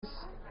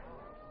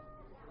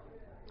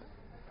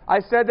I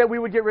said that we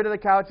would get rid of the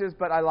couches,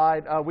 but I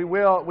lied. We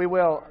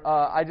will.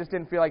 I just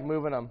didn't feel like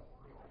moving them.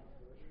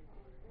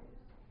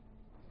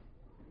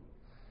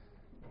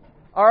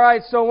 All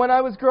right, so when I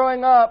was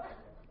growing up,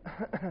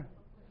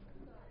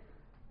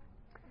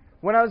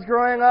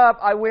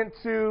 I went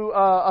to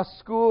a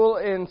school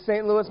in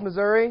St. Louis,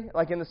 Missouri,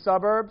 like in the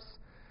suburbs.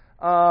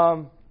 Maybe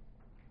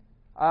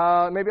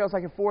I was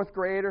like in 4th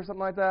grade or something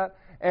like that.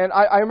 And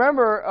I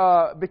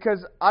remember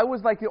because I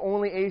was like the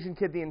only Asian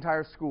kid the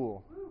entire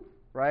school,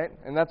 right?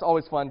 And that's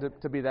always fun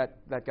to be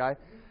that guy.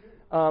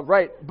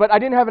 Right, but I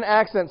didn't have an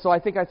accent, so I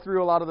think I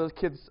threw a lot of those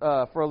kids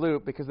for a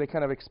loop because they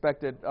kind of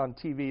expected on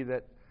TV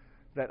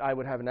that I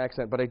would have an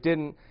accent, but I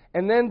didn't.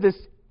 And then this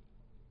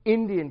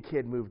Indian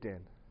kid moved in.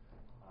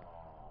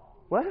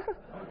 What?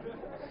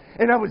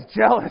 And I was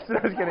jealous.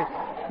 I was kidding.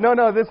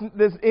 No,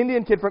 this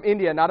Indian kid from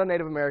India, not a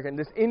Native American.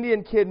 This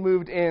Indian kid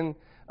moved in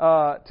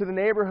to the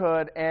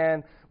neighborhood,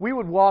 and we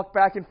would walk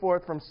back and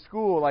forth from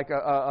school, like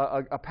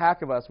a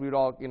pack of us. We would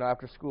all,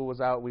 after school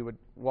was out, we would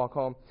walk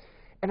home.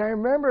 And I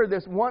remember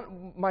this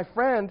one, my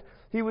friend,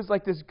 he was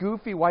like this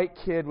goofy white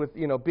kid with,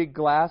 big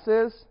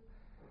glasses.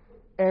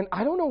 And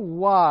I don't know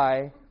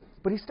why,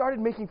 but he started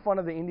making fun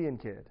of the Indian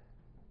kid.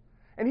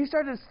 And he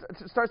started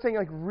to start saying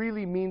like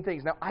really mean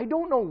things. Now, I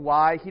don't know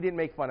why he didn't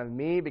make fun of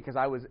me because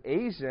I was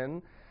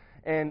Asian,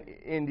 and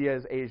India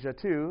is Asia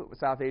too,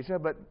 South Asia.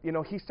 But,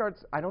 he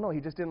starts, I don't know, he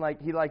just didn't like,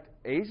 he liked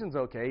Asians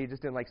okay, he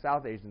just didn't like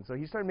South Asians. So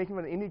he started making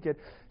fun of the Indian kid,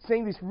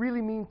 saying these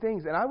really mean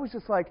things. And I was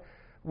just like,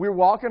 we were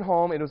walking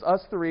home, and it was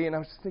us three, and I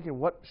was just thinking,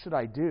 what should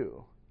I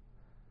do?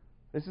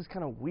 This is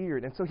kind of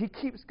weird. And so he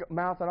keeps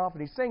mouthing off,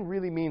 and he's saying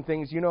really mean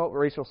things.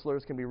 Racial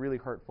slurs can be really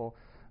hurtful.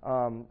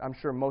 I'm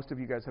sure most of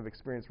you guys have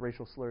experienced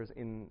racial slurs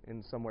in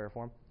some way or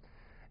form.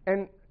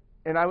 And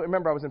I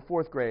remember I was in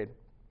 4th grade,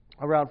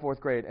 around 4th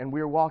grade, and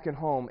we were walking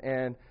home,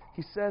 and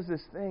he says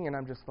this thing, and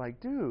I'm just like,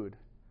 dude,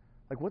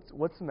 like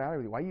what's the matter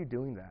with you? Why are you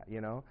doing that,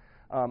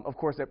 Of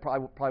course, it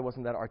probably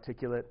wasn't that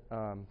articulate,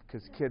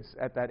 because kids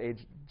at that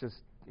age just,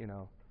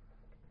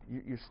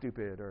 you're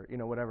stupid, or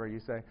whatever you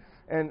say.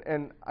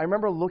 And I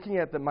remember looking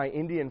at my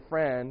Indian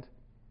friend,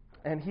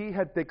 and he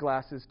had thick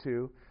glasses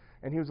too,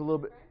 and he was a little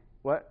bit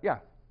what? Yeah,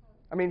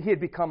 I mean he had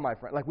become my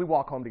friend. Like we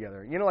walk home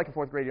together. Like in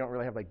 4th grade, you don't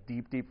really have like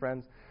deep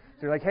friends.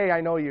 So you're like, hey, I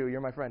know you.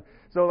 You're my friend.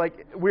 So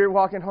like we were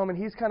walking home, and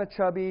he's kind of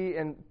chubby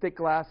and thick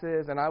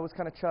glasses, and I was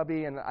kind of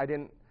chubby, and I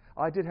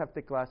did have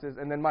thick glasses.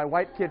 And then my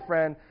white kid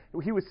friend,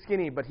 he was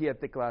skinny, but he had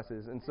thick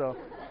glasses, and so.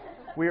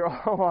 We were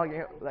all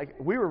walking, like,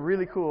 we were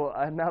really cool,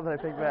 now that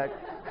I think back.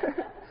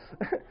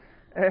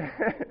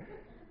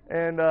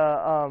 and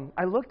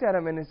I looked at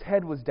him, and his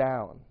head was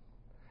down.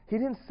 He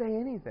didn't say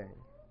anything.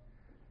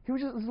 He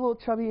was just this little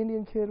chubby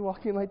Indian kid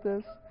walking like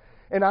this.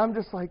 And I'm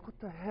just like, what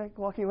the heck,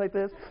 walking like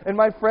this? And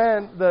my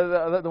friend,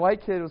 the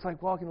white kid, was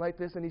like walking like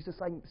this, and he's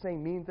just like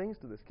saying mean things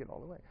to this kid all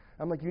the way.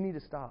 I'm like, you need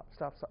to stop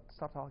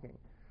talking.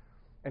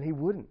 And he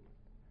wouldn't.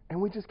 And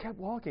we just kept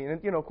walking.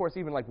 And, of course,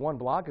 even like 1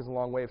 block is a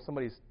long way if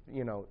somebody's,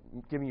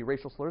 giving you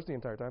racial slurs the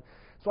entire time.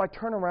 So I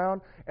turn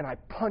around, and I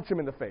punch him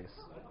in the face.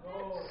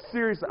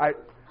 Seriously,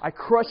 I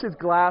crush his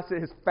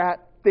glasses, his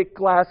fat, thick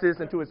glasses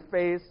into his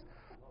face.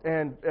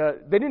 And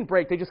they didn't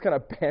break. They just kind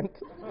of bent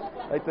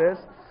like this.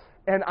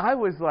 And I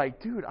was like,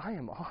 dude, I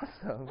am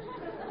awesome.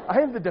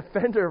 I am the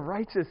defender of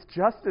righteous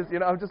justice.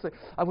 I'm just like,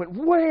 I went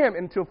wham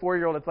into a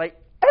 4-year-old. It's like,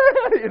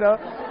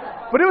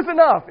 But it was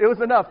enough. It was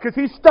enough because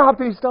he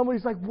stopped and he stumbled.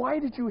 He's like, why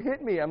did you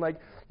hit me? I'm like,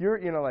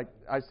 like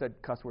I said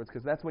cuss words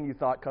because that's when you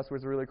thought cuss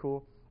words were really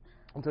cool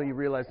until you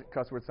realized that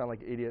cuss words sound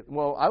like idiot.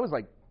 Well, I was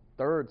like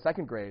 3rd,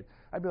 2nd grade.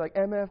 I'd be like,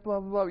 MF, blah,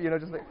 blah, blah.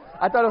 Just like,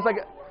 I thought it was like,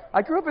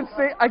 I grew up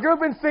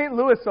in St.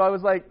 Louis, so I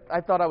was like, I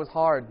thought I was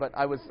hard, but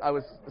I was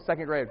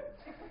 2nd grade.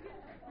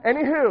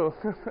 Anywho,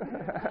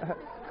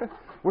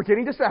 we're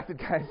getting distracted,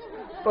 guys.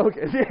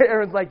 Focus.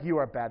 Aaron's like, you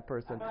are a bad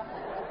person.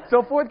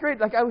 So 4th grade,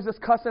 like I was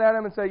just cussing at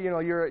him and saying,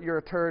 you're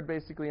a turd,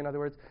 basically, in other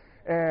words.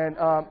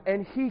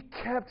 And he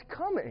kept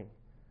coming,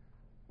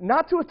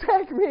 not to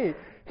attack me.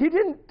 He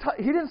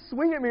didn't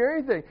swing at me or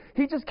anything.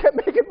 He just kept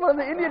making fun of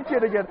the Indian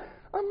kid again.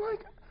 I'm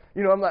like,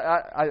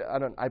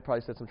 I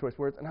probably said some choice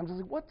words, and I'm just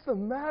like, what's the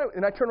matter?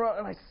 And I turn around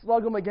and I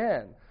slug him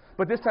again.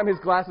 But this time his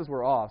glasses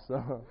were off,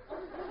 so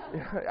he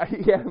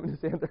had him in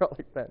his hand. They're all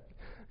like that.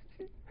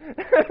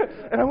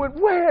 And I went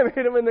wham,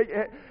 hit him in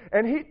the,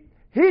 and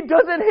he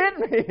doesn't hit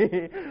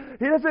me.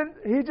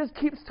 He just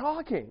keeps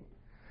talking.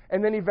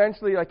 And then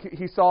eventually, like,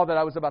 he saw that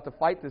I was about to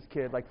fight this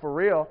kid, like, for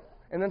real.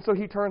 And then so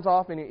he turns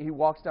off and he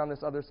walks down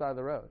this other side of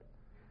the road.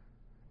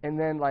 And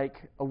then,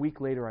 like, a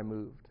week later, I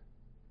moved.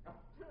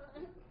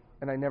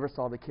 And I never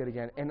saw the kid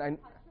again. And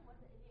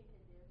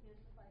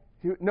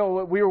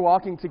we were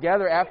walking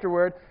together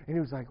afterward, and he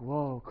was like,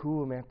 whoa,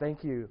 cool, man,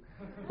 thank you.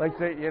 Like,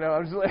 I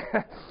was just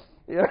like,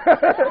 yeah.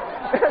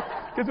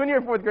 Because when you're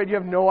in 4th grade, you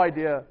have no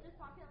idea. Just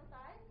talking on the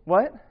side?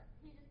 What?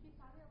 He just keeps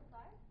talking on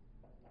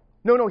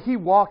the side? No, he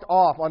walked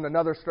off on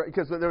another street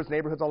because there was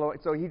neighborhoods all the way.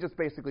 So he just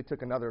basically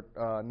took another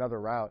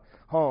route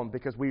home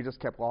because we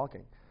just kept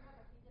walking.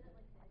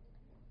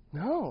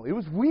 No, it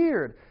was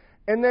weird.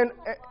 And then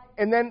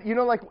And then,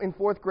 like in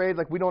fourth grade,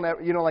 like we don't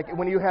ever, like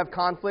when you have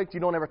conflict,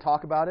 you don't ever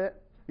talk about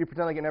it. You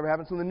pretend like it never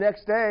happened. So the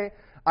next day,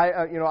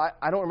 I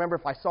don't remember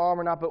if I saw him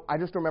or not, but I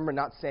just remember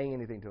not saying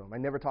anything to him. I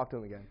never talked to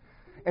him again.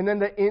 And then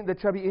the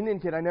chubby Indian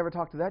kid, I never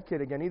talked to that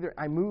kid again either.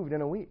 I moved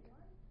in a week.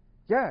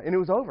 Yeah, and it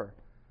was over.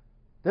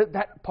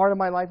 That part of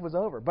my life was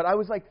over. But I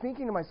was like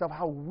thinking to myself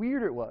how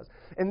weird it was.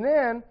 And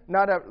then,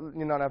 not after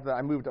that,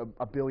 I moved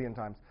a billion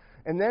times.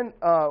 And then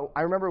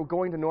I remember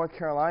going to North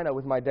Carolina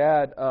with my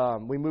dad.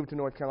 We moved to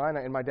North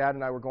Carolina, and my dad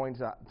and I were going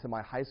to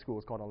my high school.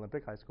 It's called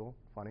Olympic High School.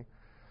 Funny.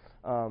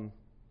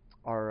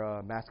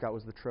 Our mascot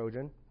was the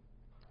Trojan.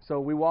 So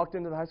we walked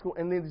into the high school,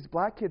 and these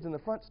black kids in the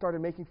front started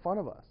making fun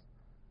of us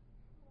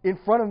in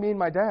front of me and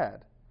my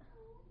dad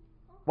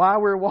while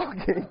we were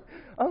walking.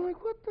 I'm like,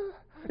 what the?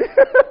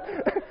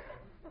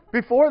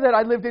 Before that,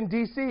 I lived in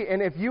D.C.,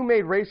 and if you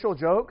made racial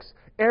jokes,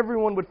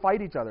 everyone would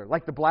fight each other.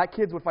 Like the black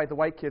kids would fight the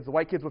white kids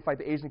would fight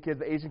the Asian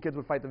kids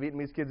would fight the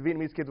Vietnamese kids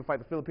would fight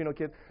the Filipino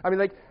kids. I mean,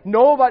 like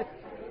nobody,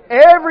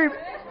 everybody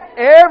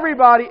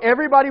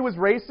was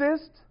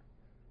racist,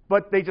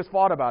 but they just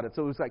fought about it.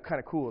 So it was like kind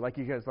of cool. Like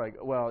you guys like,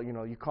 well,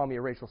 you call me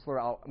a racial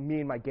slur, me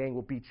and my gang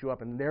will beat you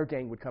up, and their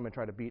gang would come and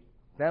try to beat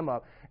them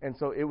up. And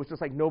so it was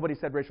just like nobody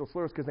said racial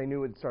slurs because they knew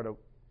it would start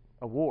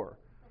a war.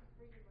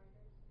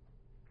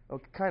 Oh,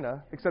 kind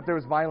of, except there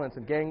was violence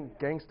and gang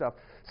stuff.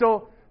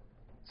 So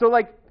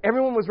like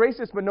everyone was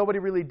racist, but nobody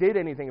really did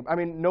anything. I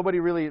mean,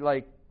 nobody really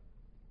like.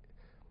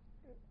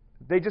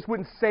 They just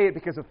wouldn't say it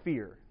because of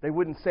fear. They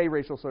wouldn't say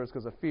racial slurs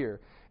because of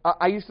fear.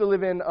 I used to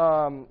live in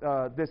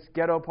this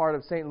ghetto part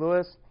of St.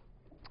 Louis.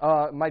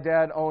 My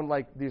dad owned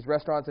like these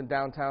restaurants in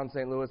downtown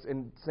St. Louis.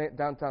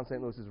 Downtown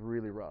St. Louis is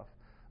really rough,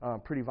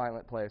 pretty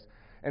violent place.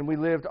 And we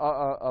lived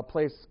a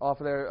place off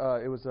of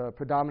there. It was a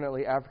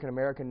predominantly African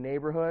American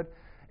neighborhood.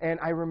 And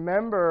I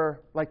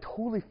remember like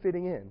totally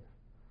fitting in.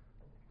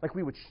 Like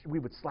we would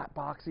slap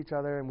box each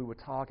other and we would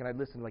talk, and I'd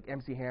listen to like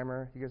MC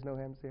Hammer. You guys know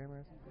who MC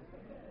Hammer is?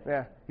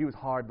 Yeah, he was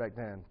hard back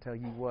then, tell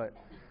you what.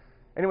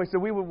 Anyway, so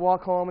we would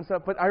walk home and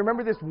stuff. But I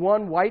remember this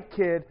one white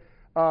kid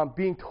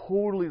being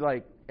totally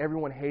like,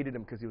 everyone hated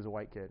him because he was a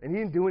white kid. And he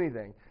didn't do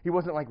anything. He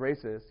wasn't like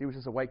racist. He was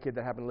just a white kid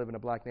that happened to live in a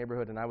black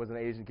neighborhood, and I was an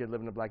Asian kid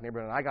living in a black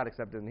neighborhood, and I got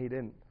accepted and he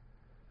didn't.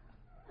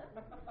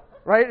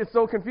 Right? It's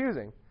so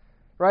confusing.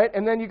 Right?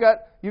 And then you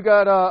got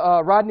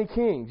Rodney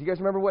King. Do you guys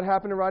remember what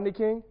happened to Rodney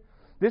King?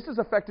 This has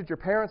affected your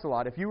parents a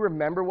lot. If you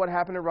remember what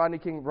happened to Rodney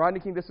King,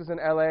 this is in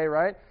L.A.,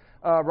 right?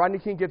 Rodney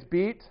King gets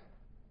beat.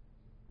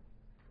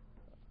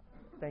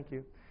 Thank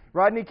you.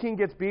 Rodney King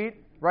gets beat,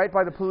 right,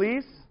 by the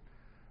police,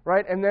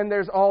 right? And then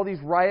there's all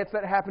these riots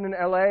that happen in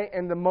L.A.,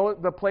 and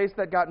the place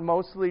that got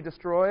mostly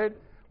destroyed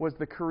was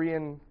the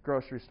Korean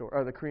grocery store,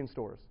 or the Korean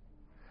stores.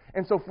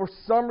 And so for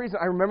some reason,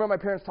 I remember my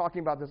parents talking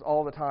about this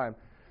all the time.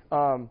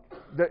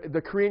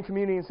 The Korean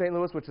community in St.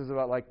 Louis, which is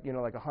about like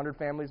 100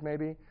 families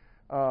maybe,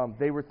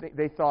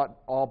 they thought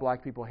all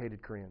black people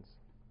hated Koreans.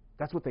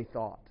 That's what they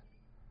thought.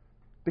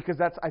 Because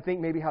that's, I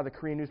think, maybe how the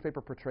Korean newspaper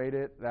portrayed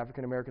it. The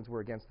African Americans were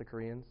against the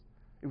Koreans.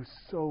 It was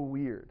so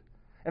weird.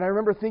 And I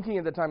remember thinking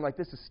at the time, like,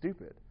 this is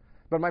stupid.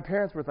 But my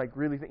parents were like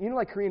really,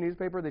 like Korean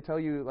newspaper, they tell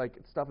you like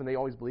stuff and they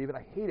always believe it.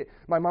 I hate it.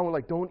 My mom would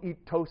like, don't eat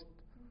toast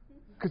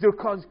because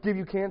it'll give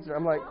you cancer.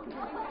 I'm like,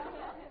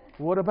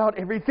 what about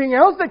everything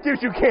else that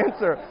gives you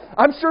cancer?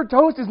 I'm sure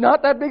toast is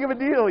not that big of a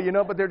deal,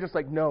 but they're just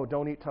like, no,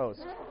 don't eat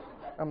toast.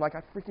 I'm like,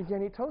 I freaking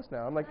can't eat toast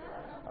now. I'm a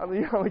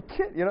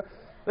kid,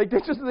 Like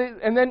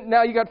and then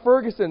now you got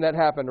Ferguson that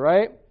happened,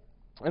 right?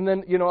 And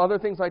then, other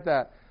things like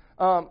that.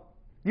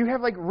 You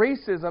have like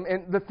racism,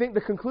 and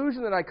the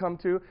conclusion that I come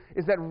to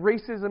is that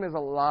racism is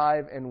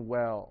alive and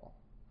well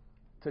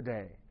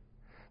today.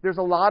 There's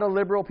a lot of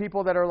liberal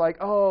people that are like,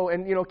 oh,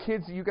 and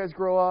kids, you guys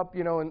grow up,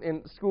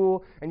 in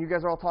school, and you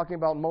guys are all talking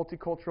about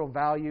multicultural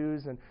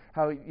values and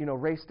how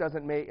race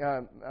doesn't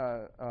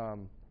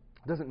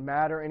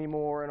matter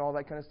anymore and all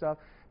that kind of stuff.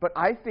 But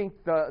I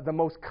think the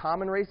most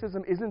common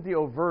racism isn't the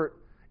overt,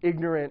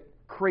 ignorant,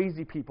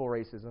 crazy people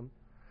racism.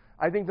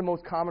 I think the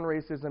most common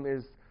racism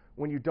is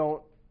when you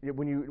don't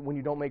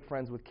make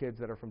friends with kids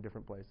that are from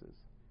different places.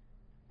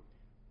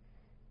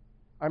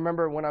 I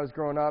remember when I was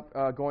growing up,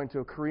 going to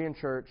a Korean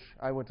church.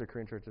 I went to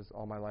Korean churches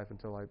all my life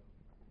until I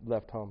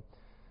left home.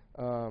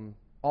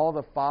 All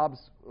the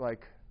fobs, the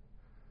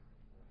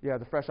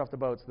fresh off the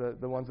boats,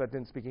 the ones that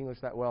didn't speak English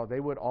that well,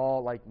 they would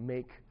all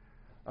make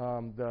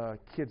the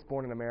kids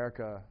born in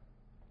America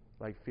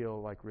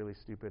feel really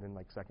stupid and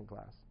second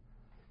class.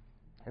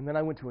 And then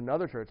I went to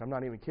another church. I'm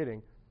not even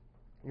kidding.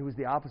 It was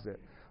the opposite.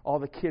 All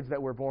the kids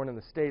that were born in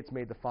the States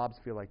made the fobs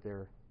feel like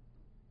they're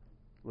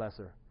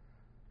lesser.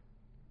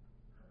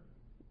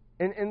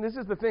 And this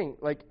is the thing,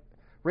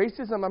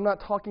 racism I'm not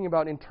talking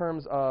about in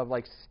terms of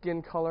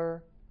skin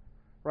color,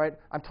 right?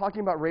 I'm talking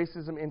about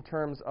racism in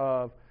terms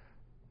of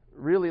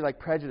really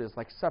prejudice,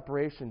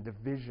 separation,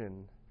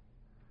 division.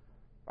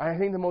 I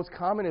think the most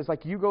common is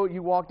you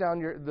walk down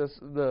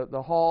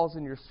the halls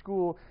in your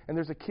school and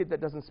there's a kid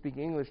that doesn't speak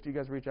English. Do you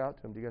guys reach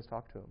out to him? Do you guys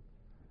talk to him?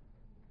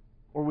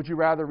 Or would you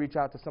rather reach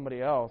out to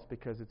somebody else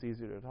because it's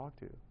easier to talk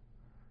to?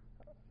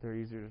 They're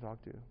easier to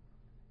talk to.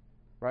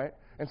 right?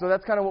 And so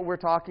that's kind of what we're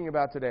talking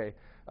about today.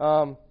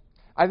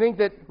 I think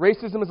that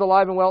racism is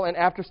alive and well, and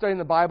after studying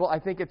the Bible, I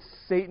think it's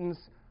Satan's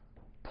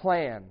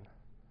plan.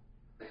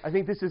 I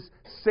think this is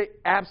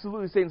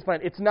absolutely Satan's plan.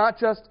 It's not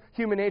just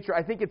human nature.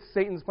 I think it's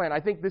Satan's plan. I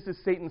think this is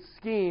Satan's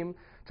scheme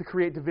to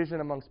create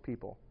division amongst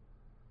people.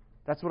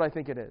 That's what I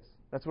think it is.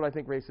 That's what I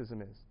think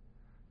racism is.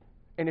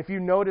 And if you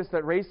notice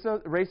that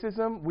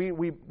racism,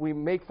 we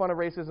make fun of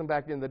racism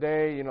back in the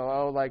day,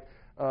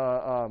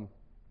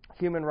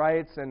 human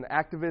rights and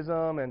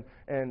activism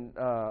and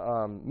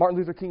Martin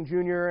Luther King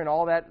Jr. and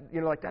all that,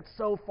 that's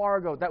so far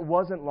ago. That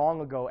wasn't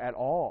long ago at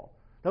all.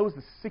 That was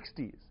the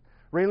 60s.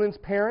 Raylan's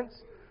parents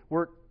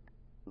were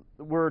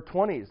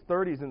 20s,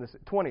 30s,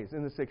 20s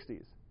in the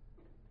 60s.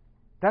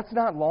 That's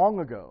not long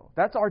ago.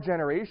 That's our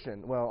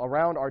generation. Well,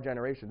 around our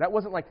generation. That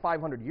wasn't like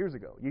 500 years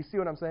ago. You see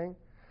what I'm saying?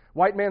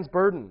 White man's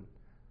burden,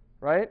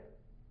 right?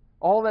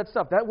 All that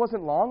stuff. That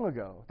wasn't long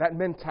ago. That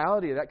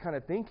mentality, that kind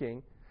of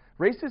thinking.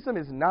 Racism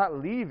is not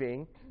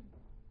leaving.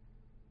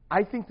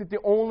 I think that the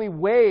only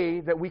way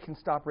that we can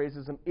stop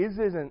racism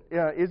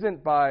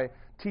isn't by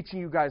teaching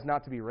you guys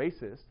not to be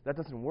racist. That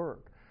doesn't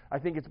work. I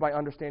think it's by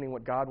understanding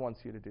what God wants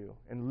you to do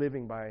and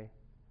living by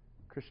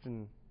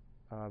Christian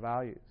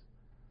values.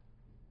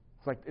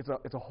 It's like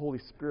it's a Holy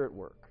Spirit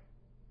work,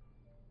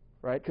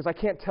 right? Because I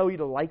can't tell you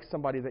to like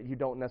somebody that you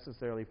don't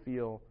necessarily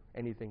feel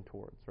anything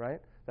towards, right?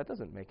 That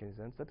doesn't make any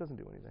sense. That doesn't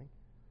do anything.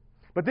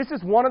 But this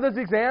is one of those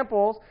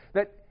examples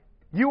that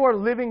you are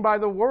living by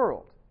the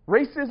world.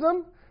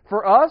 Racism,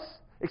 for us,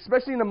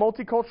 especially in a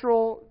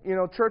multicultural,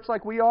 church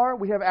like we are,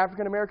 we have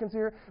African Americans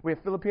here, we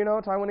have Filipino,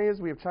 Taiwanese,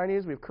 we have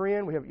Chinese, we have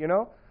Korean, we have,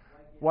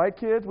 white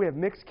kids, we have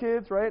mixed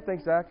kids, right?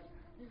 Thanks, Zach.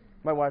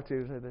 My wife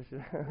too.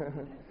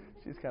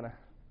 She's kind of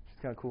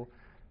cool.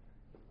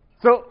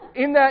 So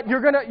in that,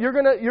 you're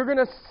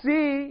gonna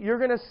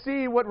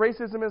see what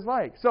racism is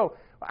like. So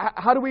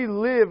how do we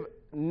live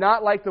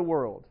not like the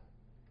world?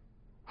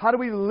 How do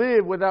we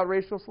live without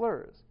racial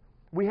slurs?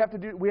 We have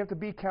to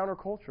be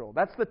countercultural.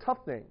 That's the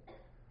tough thing.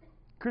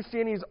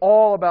 Christianity is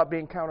all about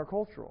being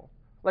countercultural.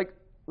 Like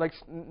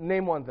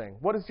name one thing.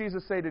 What does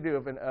Jesus say to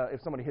do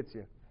if somebody hits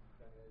you?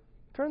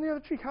 Turn the other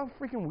cheek. How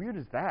freaking weird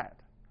is that?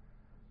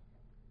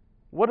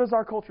 What does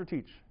our culture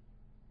teach?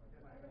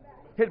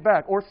 Hit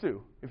back or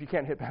sue if you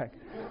can't hit back.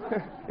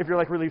 If you're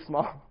like really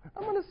small,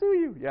 I'm going to sue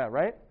you. Yeah,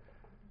 right?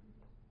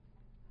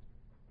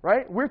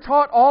 Right? We're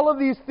taught all of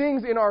these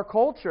things in our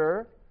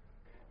culture,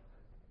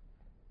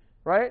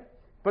 right?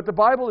 But the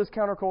Bible is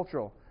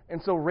countercultural.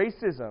 And so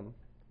racism,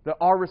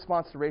 our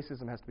response to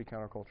racism has to be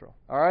countercultural.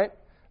 All right?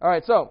 All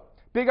right, so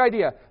big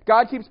idea.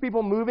 God keeps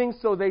people moving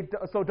so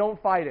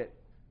don't fight it.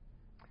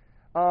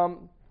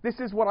 This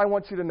is what I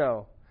want you to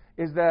know,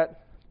 is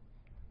that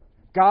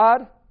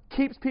God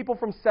keeps people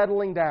from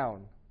settling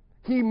down.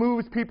 He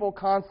moves people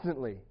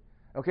constantly.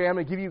 Okay, I'm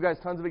going to give you guys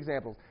tons of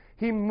examples.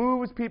 He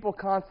moves people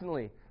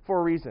constantly for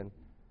a reason.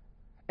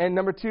 And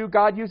number two,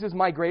 God uses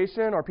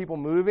migration or people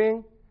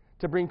moving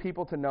to bring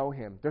people to know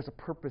Him. There's a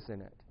purpose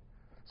in it.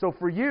 So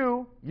for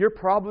you, you're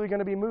probably going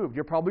to be moved.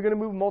 You're probably going to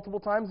move multiple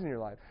times in your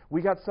life.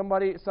 We got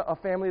a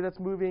family that's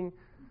moving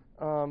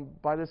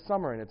by this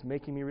summer, and it's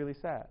making me really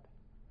sad.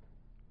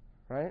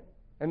 Right?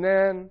 And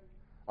then,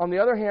 on the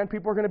other hand,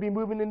 people are going to be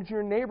moving into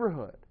your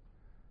neighborhood.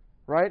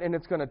 Right? And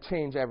it's going to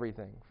change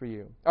everything for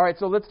you. All right,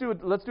 so let's do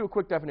a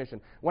quick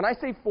definition. When I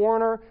say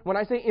foreigner, when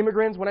I say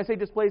immigrants, when I say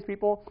displaced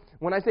people,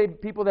 when I say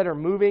people that are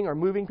moving or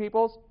moving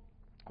peoples,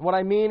 what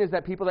I mean is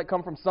that people that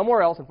come from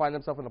somewhere else and find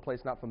themselves in a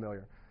place not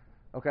familiar.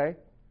 Okay?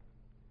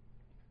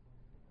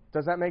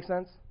 Does that make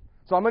sense?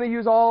 So I'm going to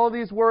use all of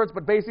these words,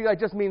 but basically I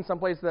just mean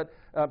someplace that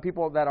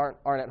people that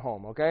aren't at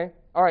home. Okay?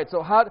 All right.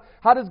 So how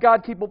does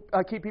God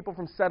keep people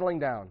from settling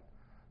down?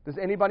 Does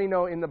anybody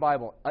know in the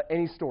Bible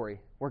any story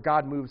where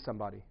God moves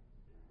somebody?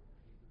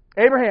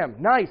 Abraham.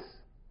 Nice.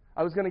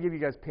 I was going to give you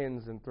guys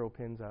pins and throw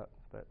pins out,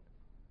 but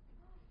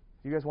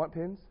you guys want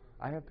pins?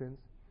 I have pins.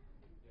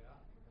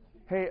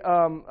 Hey,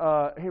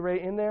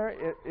 Ray, in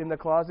there, in the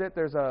closet,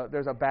 there's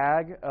a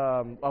bag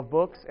of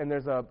books, and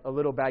there's a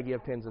little baggie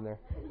of pins in there.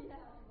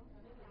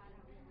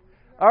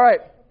 All right.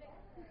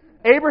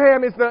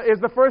 Abraham is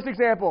the first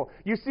example.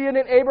 You see it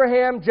in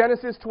Abraham,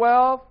 Genesis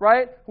 12,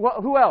 right?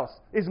 Who else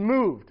is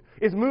moved?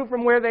 Is moved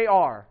from where they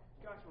are?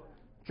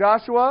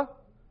 Joshua?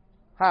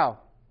 How?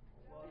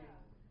 Well,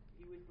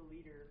 he was the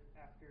leader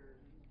after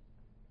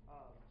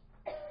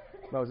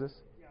Moses?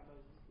 Yeah,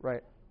 Moses.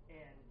 Right.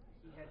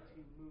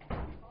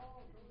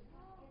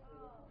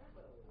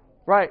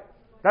 Right.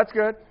 That's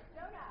good.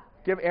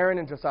 Give Aaron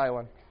and Josiah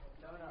one.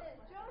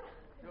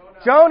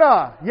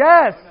 Jonah.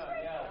 Yes.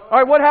 All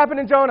right, what happened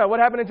in Jonah? What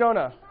happened in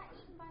Jonah?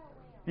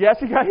 Yes,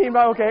 he got eaten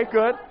by. Okay,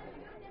 good.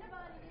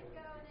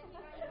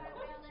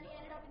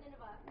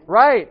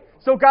 Right.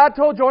 So God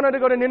told Jonah to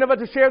go to Nineveh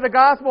to share the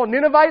gospel.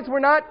 Ninevites were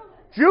not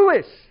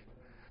Jewish.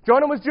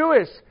 Jonah was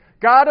Jewish.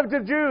 God of the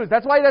Jews.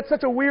 That's why that's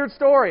such a weird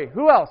story.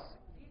 Who else?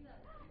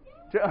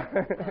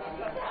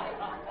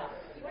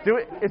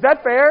 Is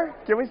that fair?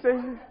 Can we say?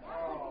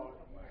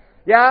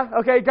 Yeah,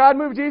 okay, God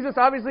moved Jesus.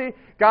 Obviously,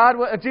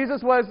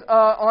 Jesus was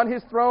on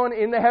His throne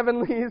in the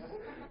heavenlies,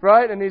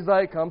 right? And he's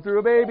like, come through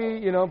a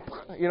baby,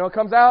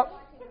 comes out.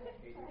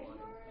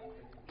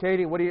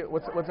 Katie,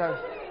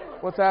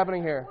 what's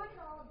happening here?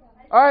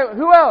 All right,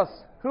 who else?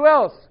 Who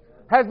else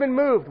has been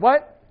moved?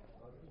 What?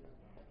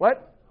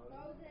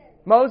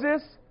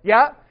 Moses.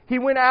 Yeah. He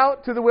went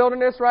out to the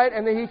wilderness, right?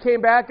 And then he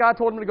came back. God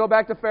told him to go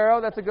back to Pharaoh.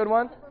 That's a good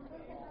one.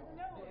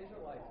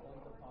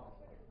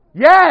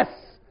 Yes!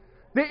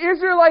 The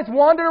Israelites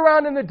wandered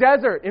around in the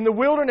desert, in the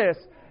wilderness.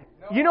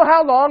 You know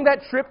how long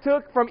that trip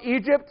took from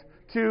Egypt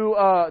to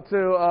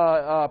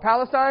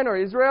Palestine or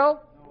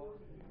Israel?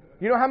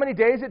 You know how many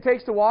days it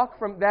takes to walk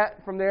from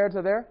there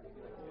to there?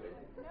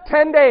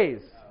 10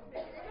 days.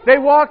 They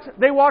walked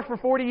for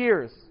 40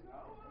 years.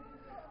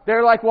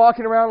 They're like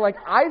walking around like,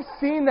 I've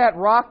seen that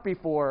rock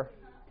before,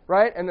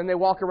 right? And then they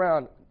walk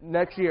around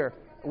next year.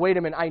 Wait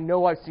a minute, I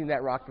know I've seen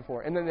that rock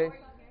before. And then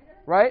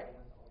right?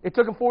 It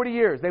took them 40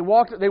 years. They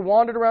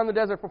wandered around the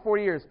desert for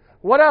 40 years.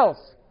 What else?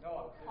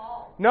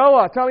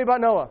 Noah. Tell me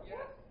about Noah.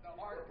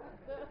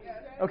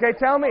 Okay,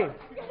 tell me.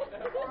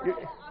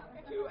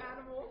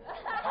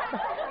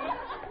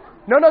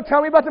 No,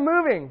 tell me about the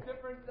moving.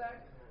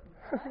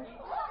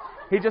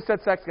 He just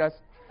said sex, guys.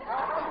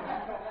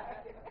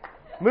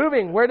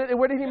 Moving. Where did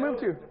he move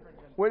to?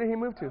 Where did he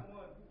move to?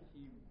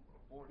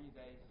 40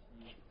 days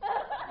he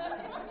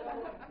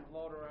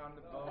float around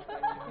the boat.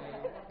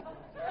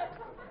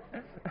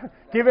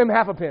 Give him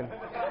half a pin.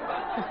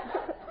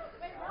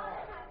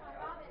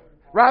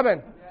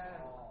 Robin.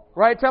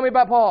 Right? Tell me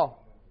about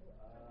Paul.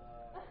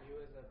 He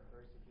was a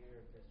persecutor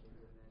of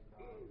Christians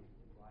and then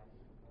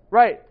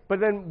Right.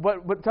 But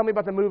tell me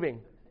about the moving.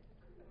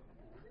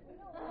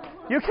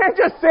 You can't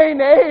just say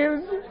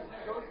names.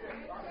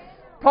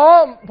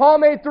 Paul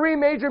made 3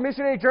 major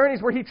missionary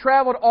journeys where he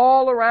traveled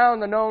all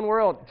around the known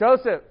world.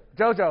 Joseph.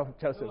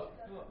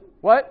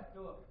 What?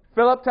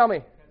 Philip, tell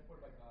me.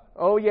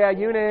 Oh yeah,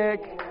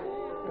 eunuch.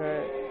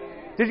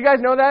 Did you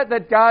guys know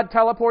that God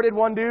teleported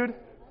one dude,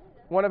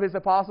 one of his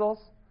apostles,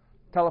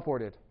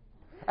 teleported?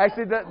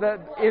 Actually,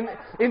 in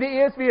the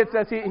ESV it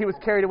says he was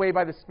carried away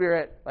by the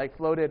Spirit, like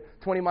floated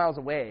 20 miles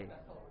away.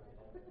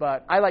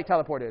 But I like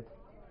teleported.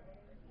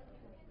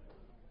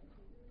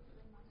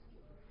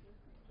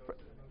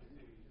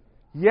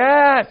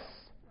 Yes.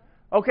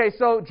 Okay,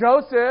 so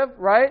Joseph,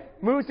 right,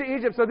 moves to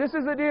Egypt. So this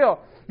is the deal.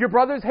 Your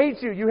brothers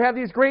hate you. You have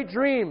these great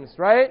dreams,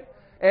 right?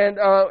 And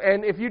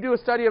if you do a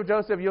study of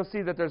Joseph, you'll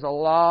see that there's a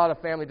lot of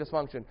family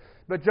dysfunction.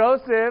 But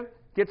Joseph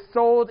gets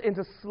sold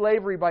into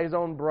slavery by his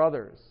own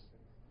brothers.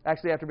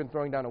 Actually, after being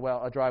thrown down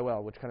a dry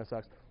well, which kind of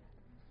sucks.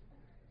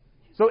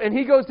 So, and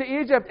he goes to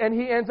Egypt, and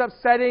he ends up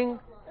setting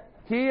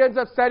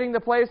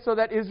the place so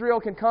that Israel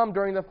can come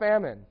during the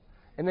famine.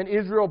 And then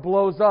Israel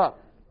blows up.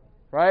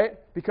 Right?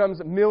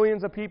 Becomes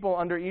millions of people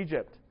under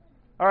Egypt.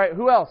 All right,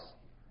 who else?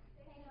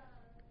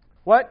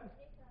 What?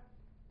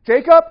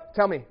 Jacob?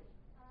 Tell me.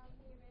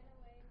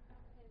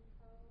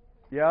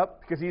 Yep,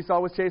 because Esau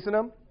was chasing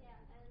him.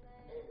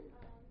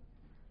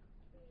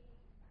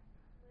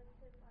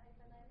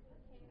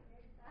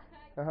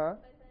 Uh-huh.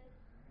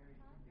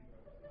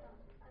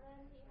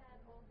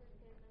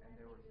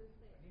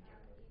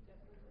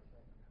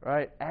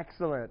 Right,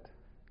 excellent.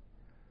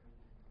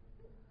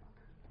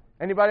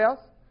 Anybody else?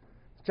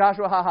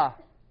 Joshua, haha.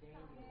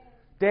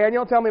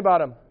 Daniel, tell me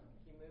about him.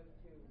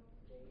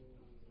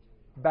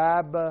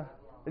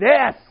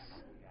 Yes!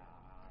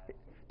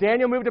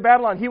 Daniel moved to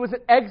Babylon. He was in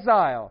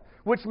exile,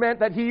 which meant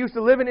that he used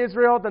to live in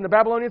Israel. Then the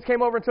Babylonians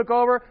came over and took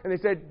over, and they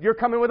said, you're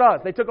coming with us.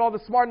 They took all the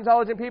smart,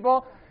 intelligent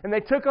people, and they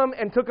took them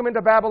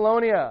into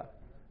Babylonia.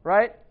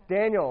 Right?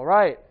 Daniel,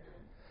 right.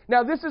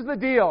 Now, this is the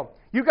deal.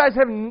 You guys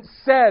have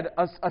said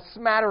a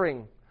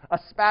smattering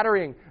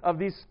of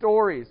these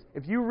stories.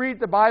 If you read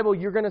the Bible,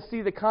 you're going to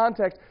see the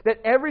context that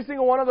every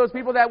single one of those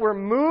people that were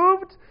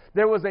moved,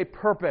 there was a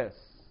purpose.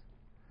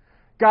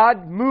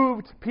 God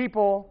moved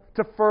people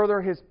to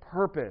further His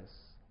purpose.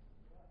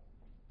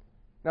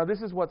 Now,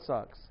 this is what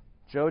sucks.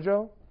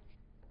 Jojo,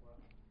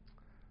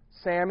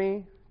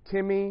 Sammy,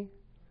 Timmy,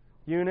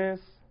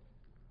 Eunice,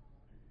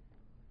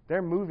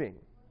 they're moving.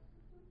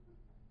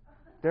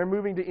 They're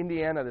moving to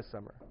Indiana this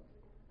summer.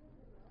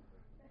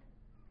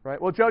 Right?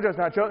 Well, JoJo's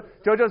not.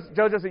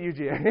 JoJo's at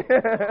UGA.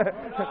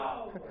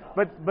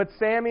 but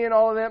Sammy and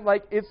all of them,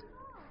 like it's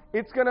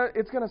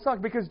gonna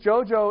suck because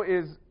JoJo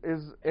is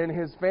and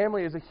his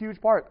family is a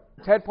huge part.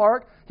 Ted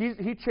Park,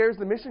 he chairs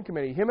the mission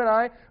committee. Him and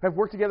I have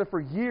worked together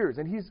for years,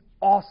 and he's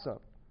awesome.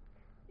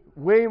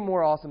 Way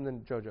more awesome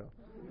than JoJo.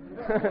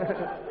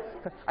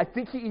 I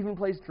think he even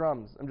plays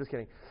drums. I'm just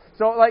kidding.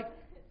 So like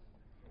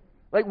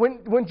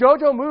when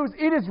JoJo moves,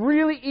 it is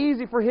really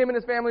easy for him and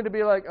his family to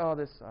be like, oh,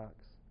 this sucks.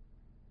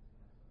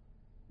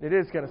 It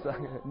is going to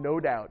suck. No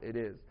doubt it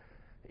is.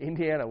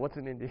 Indiana. What's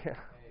in Indiana?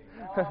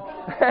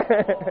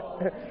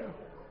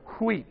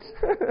 Wheat.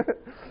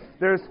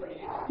 There's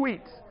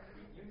wheat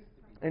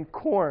and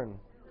corn.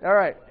 All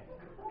right.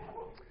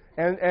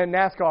 And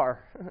NASCAR.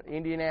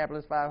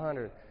 Indianapolis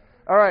 500.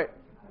 All right.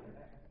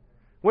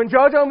 When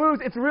JoJo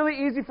moves, it's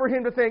really easy for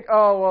him to think,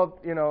 oh, well,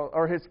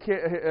 or his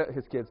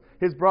kids,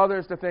 his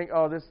brothers to think,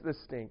 oh, this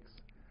stinks.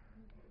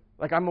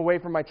 Like I'm away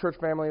from my church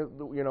family,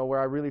 where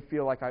I really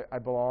feel like I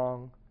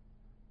belong.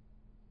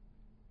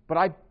 But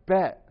I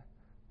bet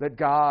that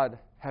God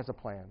has a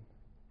plan.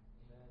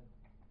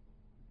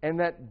 And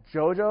that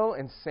JoJo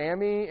and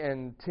Sammy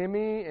and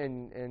Timmy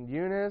and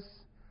Eunice,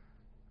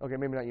 okay,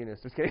 maybe not Eunice,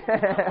 just kidding.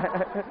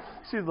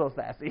 She's a little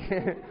sassy.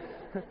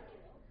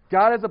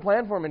 God has a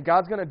plan for them, and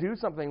God's going to do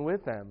something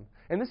with them.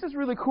 And this is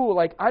really cool.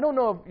 Like, I don't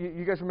know if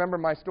you guys remember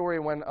my story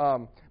when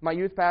my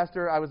youth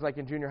pastor, I was like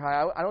in junior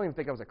high. I don't even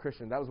think I was a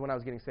Christian. That was when I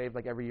was getting saved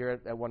like every year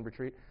at one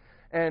retreat.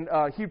 And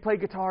he'd play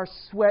guitar,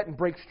 sweat, and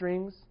break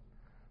strings.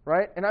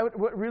 Right? And I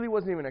really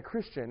wasn't even a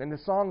Christian. And the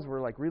songs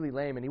were like really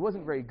lame, and he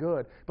wasn't very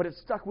good. But it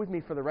stuck with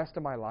me for the rest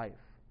of my life.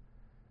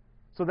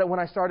 So that when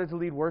I started to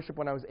lead worship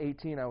when I was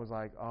 18, I was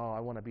like, oh, I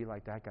want to be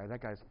like that guy.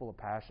 That guy's full of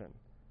passion.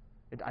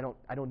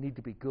 I don't need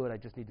to be good. I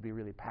just need to be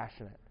really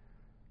passionate.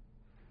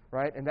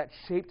 Right? And that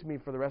shaped me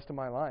for the rest of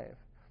my life.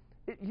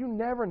 You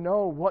never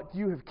know what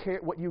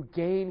what you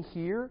gain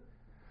here,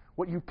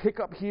 what you pick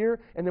up here,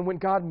 and then when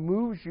God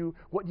moves you,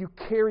 what you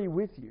carry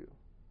with you.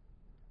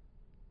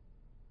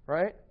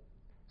 Right?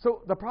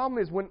 So the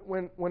problem is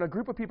when a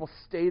group of people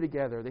stay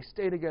together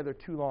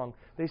too long,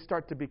 they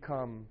start to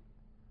become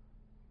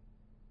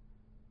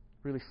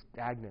really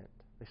stagnant.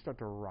 They start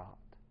to rot.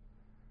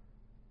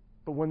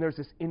 But when there's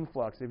this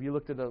influx, if you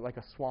looked at like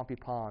a swampy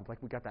pond,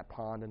 like we got that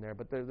pond in there,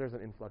 but there's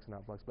an influx and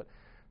outflux. But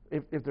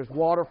if there's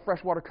water,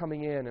 fresh water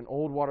coming in and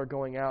old water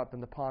going out, then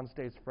the pond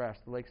stays fresh,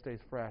 the lake stays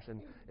fresh,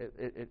 and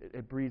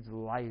it breeds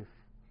life.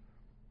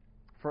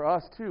 For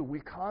us too,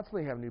 we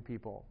constantly have new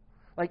people.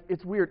 Like,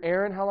 it's weird.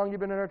 Aaron, how long you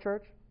been in our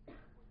church?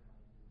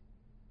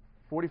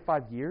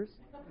 45 years?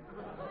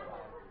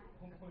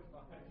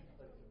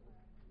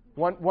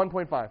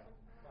 1.5.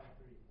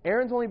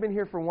 Aaron's only been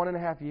here for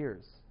 1.5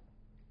 years.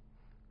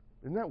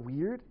 Isn't that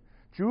weird?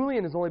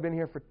 Julian has only been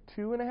here for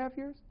 2.5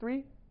 years?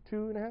 3?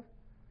 2.5?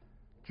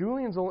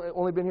 Julian's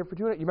only been here for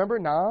 2.5. You remember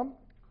Nam?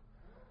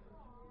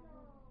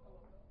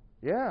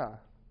 Yeah.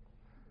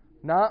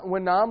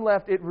 When Nam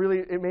left, it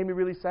made me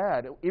really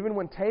sad. Even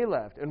when Tay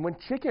left, and when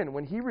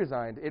he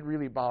resigned, it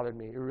really bothered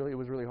me. It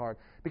was really hard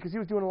because he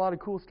was doing a lot of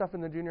cool stuff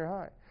in the junior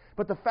high.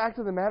 But the fact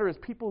of the matter is,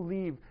 people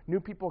leave, new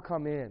people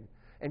come in,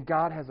 and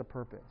God has a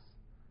purpose.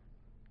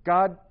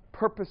 God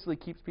purposely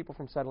keeps people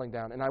from settling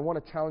down, and I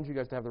want to challenge you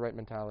guys to have the right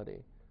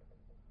mentality.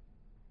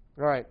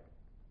 All right.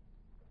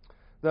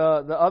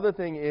 The other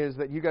thing is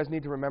that you guys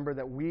need to remember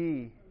that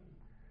we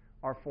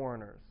are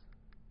foreigners.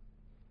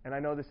 And I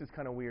know this is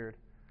kind of weird.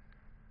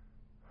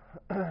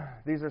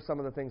 These are some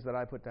of the things that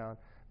I put down.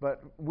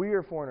 But we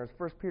are foreigners.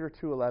 1 Peter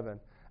 2:11.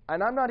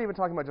 And I'm not even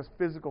talking about just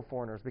physical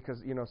foreigners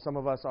because, some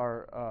of us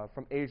are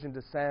from Asian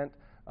descent,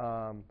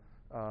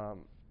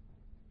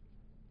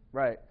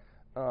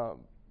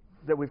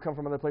 that we've come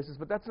from other places.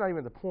 But that's not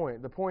even the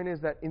point. The point is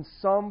that in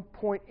some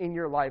point in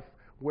your life,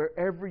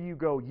 wherever you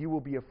go, you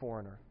will be a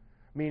foreigner.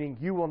 Meaning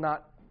you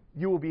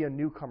will be a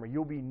newcomer.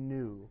 You'll be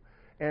new.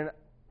 And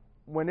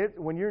when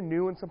you're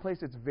new in some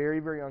place, it's very,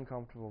 very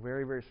uncomfortable,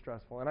 very, very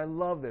stressful. And I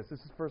love this. This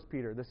is 1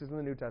 Peter. This is in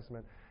the New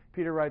Testament.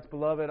 Peter writes,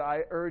 "Beloved,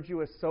 I urge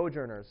you as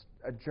sojourners,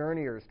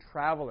 journeyers,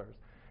 travelers,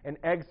 and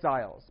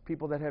exiles,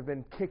 people that have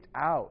been kicked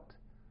out,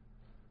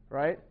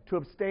 right, to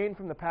abstain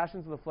from the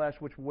passions of the flesh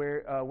which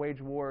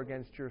wage war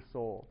against your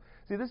soul."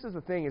 See, this is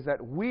the thing, is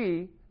that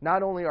we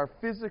not only are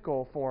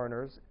physical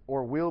foreigners,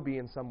 or will be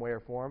in some way or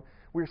form,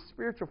 we're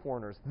spiritual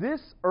foreigners.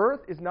 This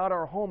earth is not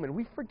our home, and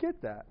we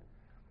forget that.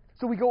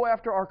 So we go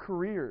after our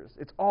careers.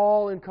 It's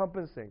all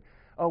encompassing.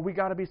 We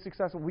got to be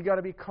successful. We got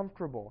to be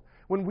comfortable.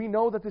 When we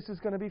know that this is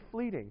going to be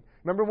fleeting.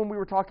 Remember when we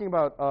were talking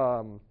about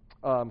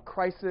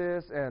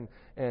crisis and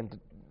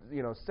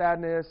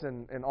sadness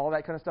and all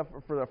that kind of stuff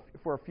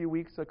for a few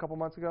weeks, a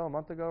month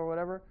ago or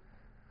whatever?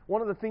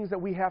 One of the things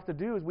that we have to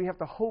do is we have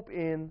to hope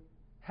in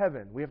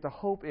heaven. We have to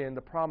hope in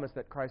the promise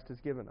that Christ has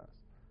given us.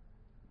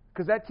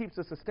 Because that keeps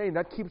us sustained.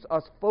 That keeps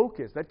us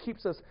focused. That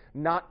keeps us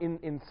not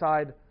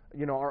inside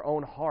our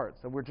own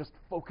hearts, and we're just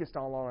focused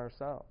all on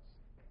ourselves.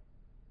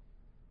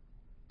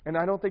 And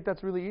I don't think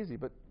that's really easy,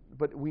 but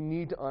we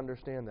need to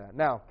understand that.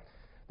 Now,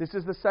 this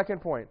is the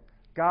second point.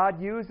 God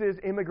uses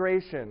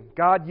immigration.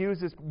 God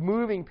uses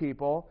moving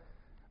people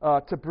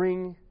to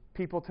bring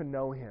people to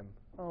know Him.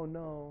 Oh,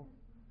 no.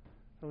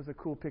 That was a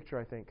cool picture,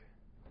 I think.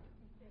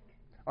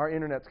 Our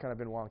internet's kind of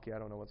been wonky. I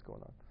don't know what's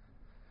going on.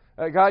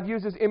 God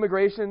uses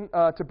immigration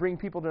to bring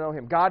people to know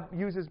Him. God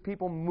uses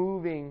people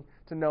moving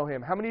to know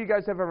Him. How many of you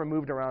guys have ever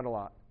moved around a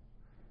lot?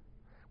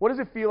 What does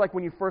it feel like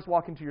when you first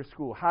walk into your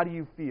school? How do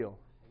you feel?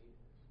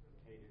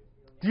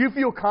 Do you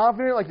feel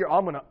confident, like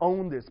I'm going to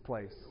own this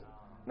place?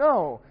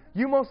 No.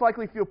 You most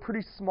likely feel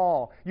pretty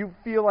small. You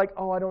feel like,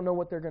 I don't know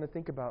what they're going to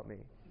think about me.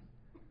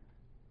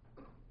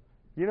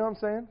 You know what I'm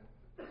saying?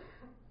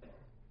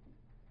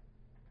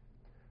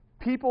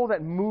 People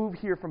that move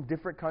here from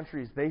different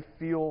countries, they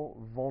feel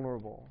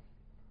vulnerable.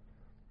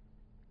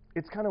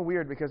 It's kind of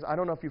weird because I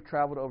don't know if you've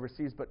traveled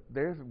overseas, but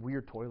there's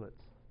weird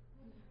toilets.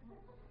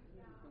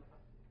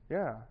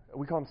 Yeah.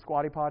 We call them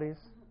squatty potties.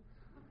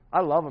 I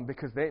love them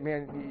because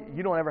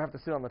you don't ever have to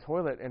sit on the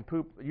toilet and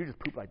poop. You just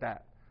poop like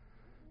that.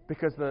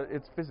 Because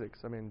it's physics.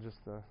 I mean,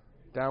 just the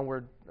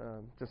downward,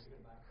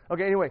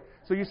 Okay, anyway,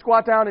 so you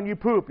squat down and you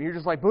poop, and you're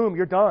just like, boom,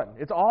 you're done.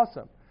 It's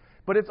awesome.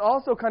 But it's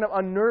also kind of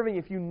unnerving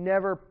if you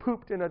never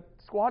pooped in a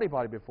squatty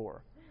potty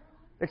before.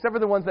 Except for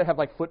the ones that have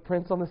like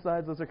footprints on the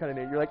sides. Those are kind of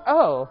neat. You're like,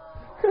 oh.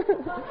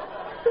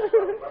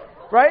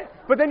 Right?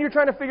 But then you're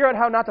trying to figure out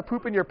how not to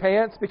poop in your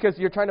pants because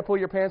you're trying to pull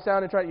your pants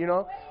down and try,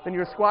 then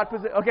your squat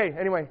position. Okay,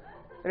 anyway.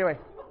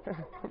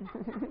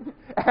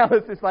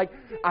 Alice is like,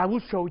 I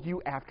will show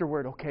you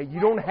afterward, okay? You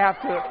don't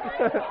have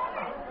to.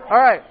 All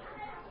right.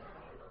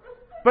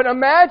 But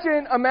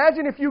imagine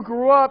if you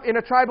grew up in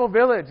a tribal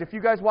village. If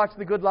you guys watched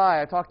The Good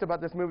Lie, I talked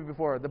about this movie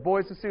before. The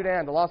Boys of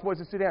Sudan, the Lost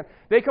Boys of Sudan.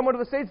 They come onto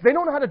the States. They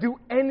don't know how to do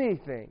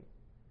anything.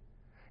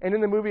 And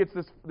in the movie,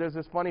 there's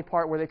this funny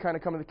part where they kind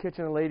of come to the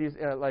kitchen and ladies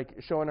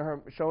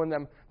showing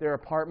them their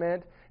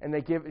apartment, and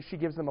she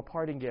gives them a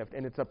parting gift,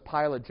 and it's a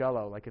pile of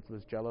Jell-O, like it's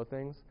those Jell-O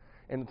things,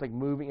 and it's like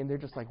moving, and they're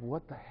just like,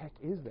 what the heck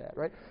is that,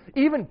 right?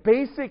 Even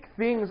basic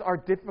things are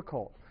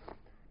difficult.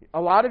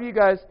 A lot of you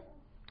guys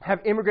have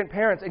immigrant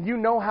parents, and you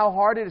know how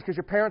hard it is because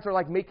your parents are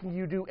like making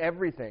you do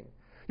everything.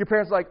 Your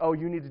parents are like, oh,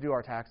 you need to do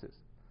our taxes.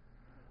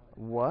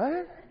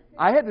 What?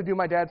 I had to do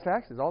my dad's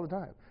taxes all the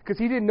time because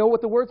he didn't know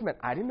what the words meant.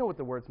 I didn't know what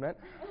the words meant.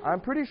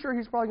 I'm pretty sure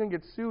he's probably going to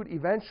get sued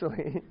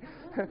eventually.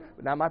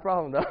 But not my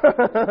problem, though.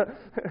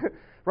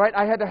 Right?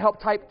 I had to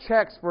help type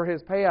checks for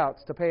his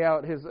payouts to pay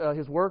out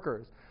his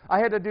workers. I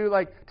had to do,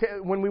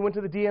 when we went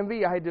to the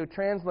DMV, I had to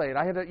translate.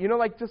 I had to,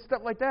 just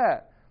stuff like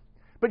that.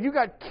 But you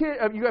got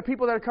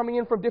people that are coming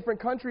in from different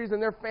countries,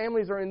 and their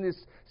families are in this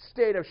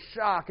state of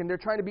shock, and they're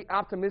trying to be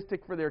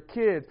optimistic for their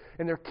kids,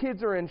 and their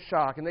kids are in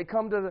shock, and they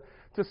come to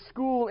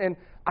school, and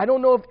I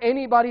don't know if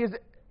anybody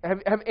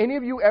have any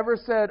of you ever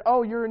said,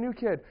 "Oh, you're a new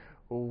kid.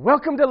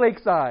 Welcome to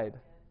Lakeside."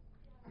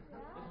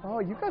 Oh,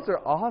 you guys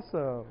are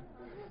awesome.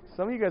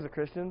 Some of you guys are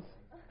Christians.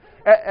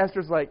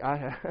 Esther's like, I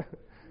have.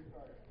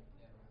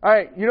 All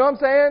right, you know what I'm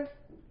saying?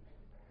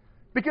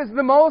 Because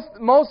the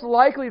most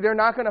likely they're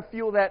not going to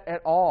feel that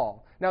at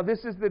all. Now,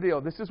 this is the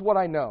deal. This is what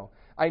I know.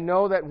 I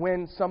know that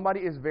when somebody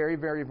is very,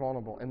 very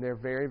vulnerable and they're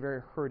very,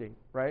 very hurting,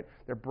 right?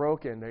 They're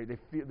broken. They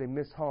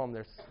miss home.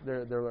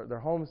 They're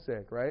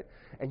homesick, right?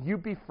 And you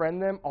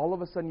befriend them, all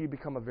of a sudden you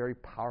become a very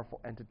powerful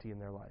entity in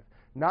their life.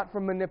 Not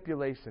from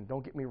manipulation.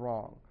 Don't get me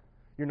wrong.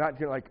 You're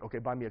like, okay,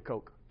 buy me a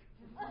Coke.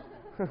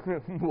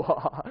 I'm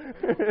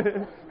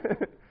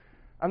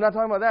not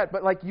talking about that,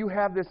 but you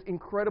have this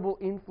incredible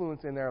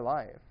influence in their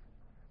life,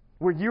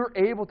 where you're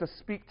able to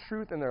speak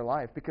truth in their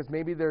life because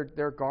maybe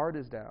their guard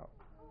is down.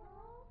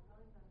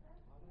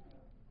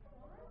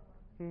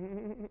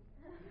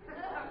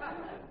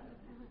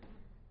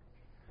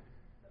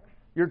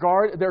 Their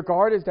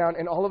guard is down,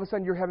 and all of a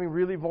sudden you're having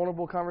really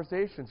vulnerable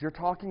conversations. You're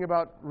talking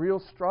about real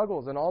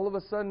struggles, and all of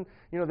a sudden,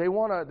 they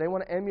want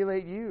to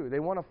emulate you. They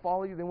want to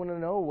follow you. They want to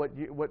know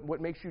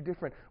what makes you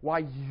different.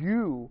 Why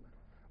you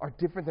are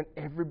different than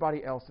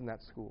everybody else in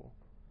that school.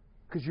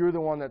 Because you're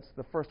the one that's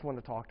the first one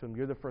to talk to them.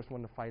 You're the first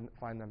one to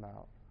find them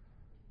out.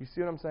 You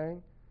see what I'm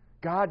saying?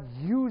 God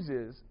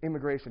uses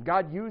immigration.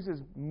 God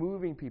uses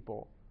moving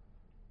people.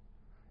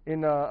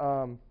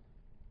 You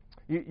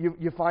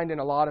find in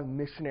a lot of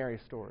missionary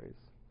stories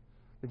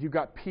that you've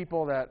got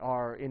people that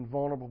are in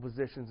vulnerable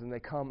positions and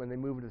they come and they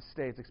move to the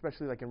States,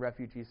 especially like in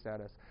refugee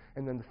status.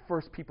 And then the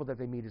first people that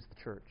they meet is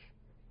the church.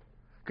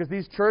 Because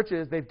these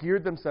churches, they've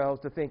geared themselves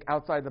to think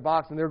outside the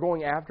box, and they're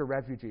going after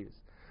refugees.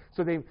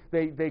 So they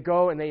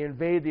go and they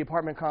invade the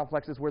apartment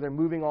complexes where they're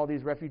moving all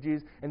these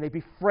refugees, and they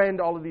befriend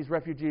all of these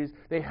refugees.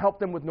 They help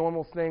them with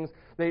normal things.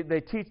 They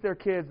teach their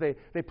kids. They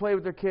play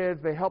with their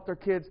kids. They help their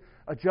kids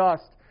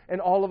adjust.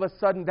 And all of a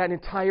sudden, that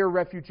entire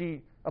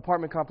refugee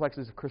apartment complex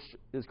is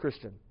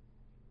Christian.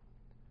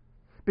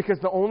 Because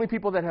the only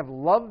people that have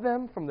loved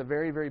them from the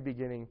very, very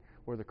beginning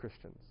were the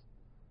Christians.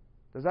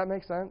 Does that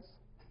make sense?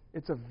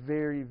 It's a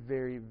very,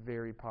 very,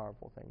 very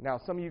powerful thing. Now,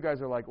 some of you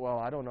guys are like, well,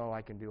 I don't know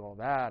I can do all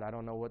that. I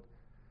don't know what...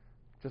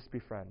 Just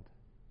befriend.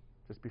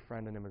 Just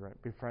befriend an immigrant.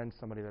 Befriend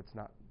somebody that's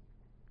not.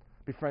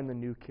 Befriend the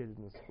new kid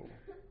in the school.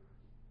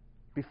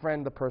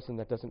 Befriend the person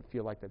that doesn't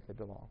feel like that they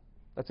belong.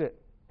 That's it.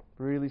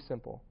 Really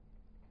simple.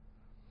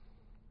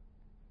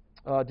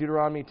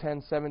 Deuteronomy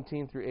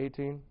 10:17 through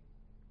 18.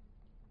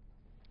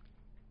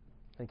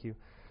 Thank you.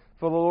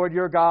 For the Lord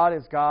your God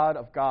is God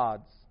of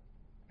gods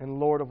and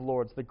Lord of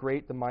lords, the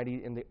great, the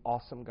mighty, and the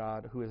awesome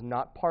God, who is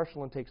not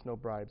partial and takes no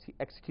bribes. He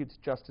executes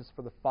justice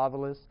for the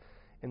fatherless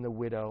and the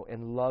widow,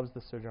 and loves the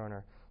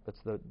sojourner.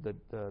 That's the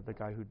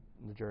guy who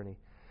in the journey.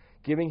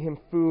 Giving him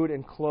food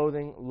and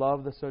clothing,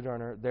 love the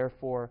sojourner.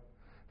 Therefore,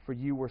 for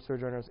you were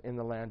sojourners in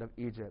the land of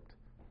Egypt.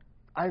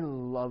 I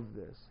love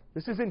this.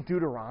 This is in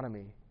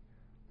Deuteronomy.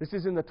 This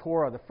is in the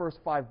Torah, the first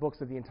 5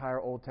 books of the entire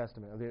Old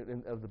Testament,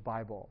 of the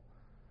Bible.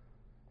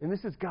 And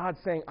this is God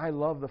saying, I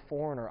love the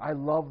foreigner. I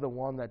love the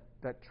one that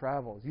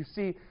travels. You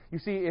see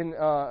in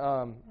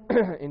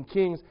in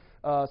Kings,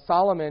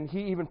 Solomon,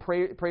 he even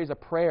prays a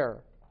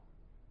prayer.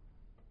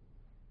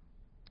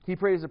 He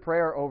prays a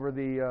prayer over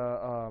the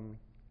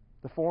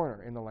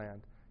foreigner in the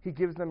land. He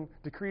gives them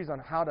decrees on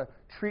how to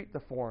treat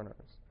the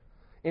foreigners.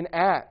 In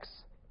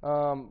Acts,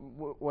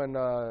 when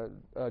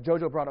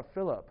Jojo brought up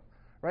Philip,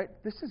 right?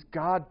 This is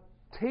God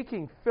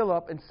taking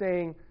Philip and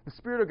saying, the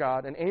Spirit of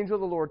God, an angel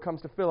of the Lord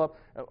comes to Philip,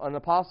 an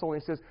apostle,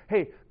 and he says,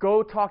 hey,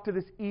 go talk to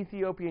this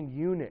Ethiopian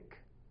eunuch.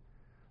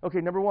 Okay,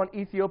 number one,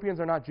 Ethiopians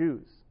are not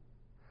Jews.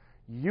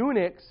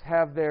 Eunuchs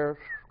have their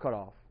cut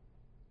off.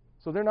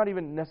 So they're not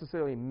even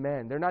necessarily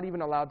men. They're not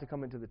even allowed to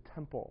come into the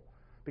temple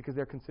because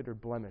they're considered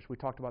blemish. We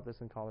talked about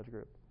this in college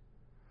group.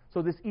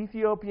 So this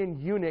Ethiopian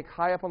eunuch,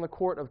 high up on the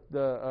court of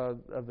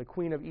the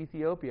queen of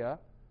Ethiopia,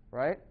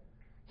 right?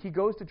 He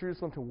goes to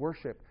Jerusalem to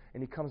worship,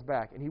 and he comes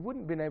back. And he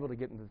wouldn't have been able to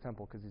get into the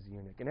temple because he's a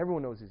eunuch. And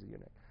everyone knows he's a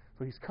eunuch.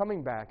 So he's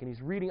coming back, and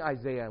he's reading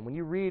Isaiah. And when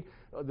you read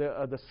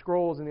the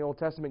scrolls in the Old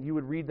Testament, you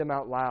would read them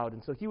out loud.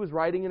 And so he was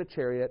riding in a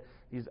chariot.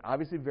 He's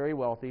obviously very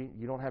wealthy.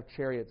 You don't have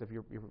chariots if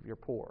you're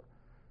poor.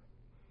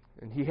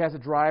 And he has a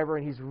driver,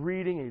 and he's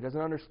reading, and he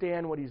doesn't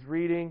understand what he's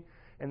reading.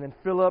 And then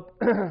Philip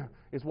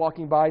is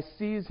walking by,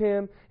 sees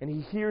him, and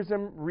he hears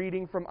him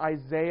reading from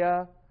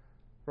Isaiah,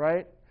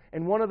 right?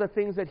 And one of the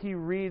things that he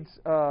reads,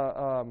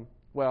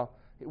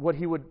 what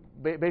he would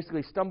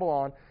basically stumble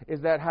on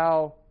is that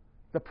how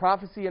the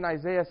prophecy in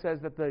Isaiah says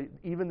that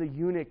even the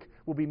eunuch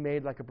will be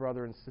made like a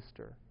brother and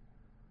sister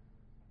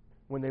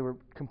when they were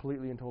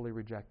completely and totally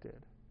rejected.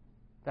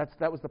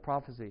 That was the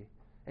prophecy.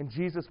 And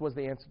Jesus was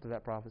the answer to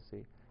that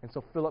prophecy. And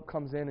so Philip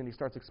comes in and he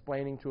starts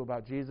explaining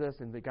about Jesus,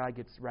 and the guy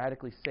gets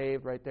radically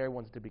saved right there,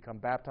 wants to become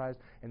baptized,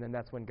 and then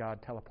that's when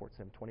God teleports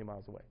him 20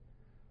 miles away.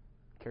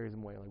 Carries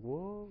him away like,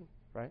 whoa,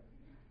 right?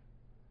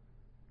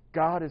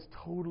 God is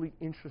totally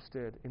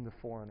interested in the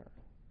foreigner.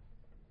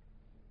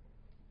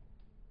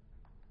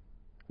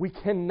 We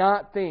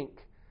cannot think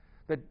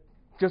that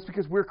just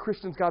because we're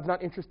Christians, God's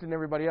not interested in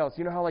everybody else.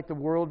 You know how like the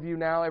worldview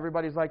now,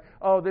 everybody's like,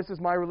 oh, this is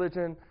my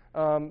religion,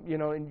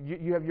 and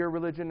you have your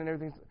religion and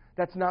everything.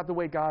 That's not the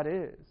way God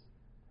is.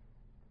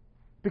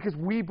 Because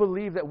we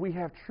believe that we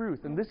have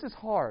truth. And this is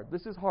hard.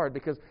 This is hard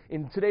because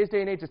in today's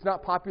day and age, it's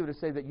not popular to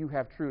say that you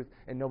have truth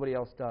and nobody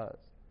else does.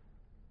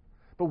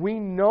 But we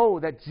know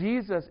that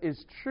Jesus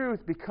is truth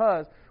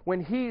because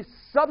when he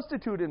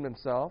substituted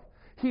himself,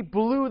 he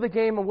blew the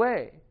game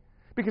away.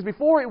 Because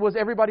before it was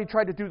everybody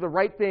tried to do the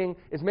right thing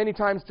as many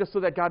times just so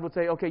that God would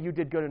say, okay, you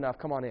did good enough,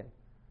 come on in.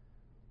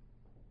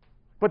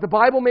 But the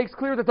Bible makes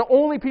clear that the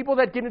only people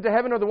that get into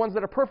heaven are the ones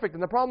that are perfect.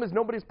 And the problem is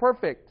nobody's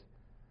perfect.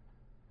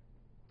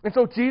 And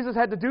so Jesus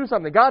had to do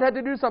something. God had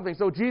to do something.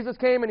 So Jesus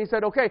came and he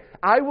said, okay,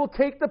 I will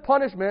take the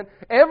punishment,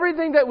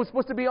 everything that was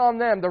supposed to be on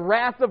them, the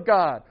wrath of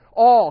God,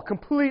 all,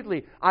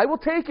 completely. I will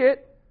take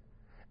it,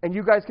 and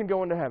you guys can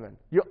go into heaven.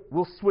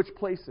 We'll switch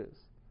places.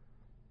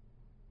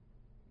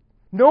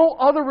 No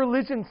other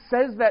religion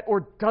says that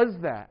or does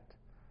that.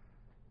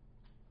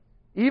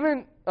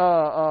 Even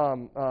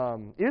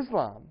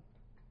Islam.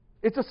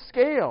 It's a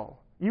scale.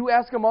 You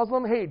ask a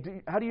Muslim, hey,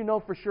 how do you know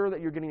for sure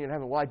that you're getting into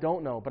heaven? Well, I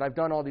don't know, but I've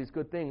done all these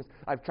good things.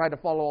 I've tried to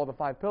follow all the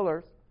 5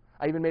 pillars.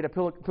 I even made a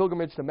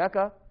pilgrimage to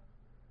Mecca.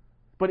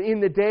 But at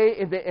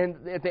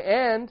the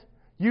end,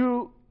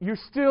 you're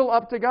still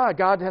up to God.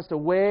 God has to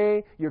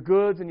weigh your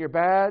goods and your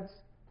bads.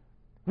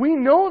 We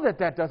know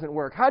that doesn't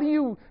work. How do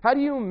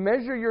you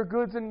measure your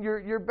goods and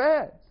your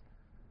bads?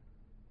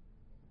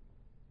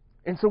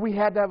 And so we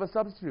had to have a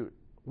substitute.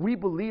 We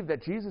believe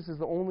that Jesus is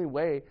the only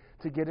way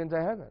to get into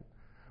heaven.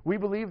 We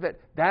believe that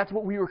that's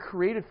what we were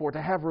created for, to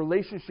have a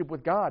relationship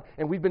with God.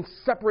 And we've been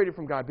separated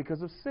from God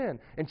because of sin.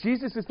 And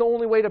Jesus is the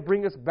only way to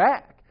bring us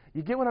back.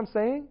 You get what I'm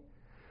saying?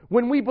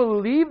 When we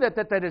believe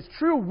that is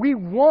true, we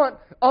want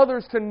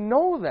others to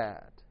know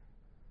that.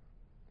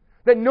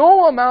 That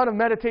no amount of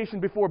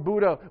meditation before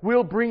Buddha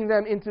will bring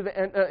them into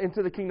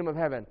the kingdom of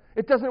heaven.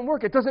 It doesn't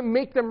work. It doesn't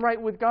make them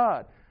right with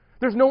God.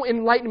 There's no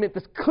enlightenment,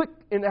 this click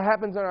that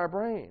happens in our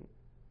brain.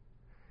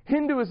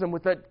 Hinduism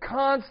with that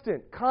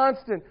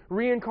constant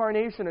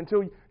reincarnation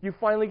until you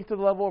finally get to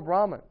the level of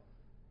Brahman.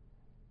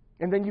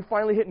 And then you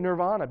finally hit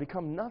nirvana,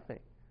 become nothing.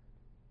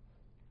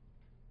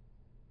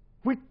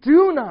 We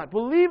do not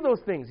believe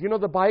those things. You know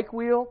the bike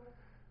wheel?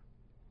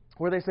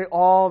 Where they say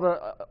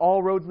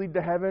all roads lead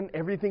to heaven,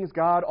 everything's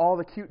God, all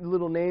the cute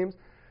little names.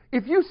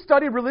 If you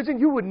study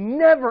religion, you would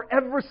never,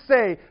 ever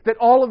say that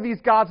all of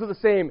these gods are the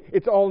same.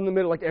 It's all in the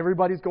middle, like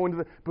everybody's going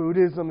to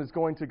Buddhism is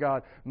going to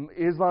God,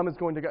 Islam is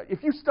going to God.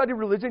 If you study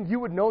religion, you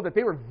would know that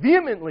they were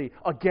vehemently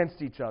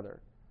against each other.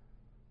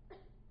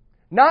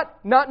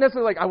 Not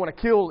necessarily like I want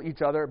to kill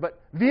each other, but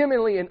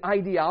vehemently in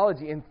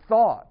ideology and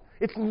thought.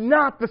 It's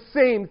not the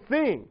same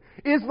thing.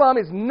 Islam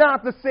is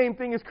not the same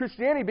thing as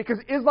Christianity because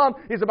Islam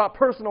is about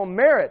personal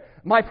merit,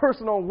 my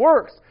personal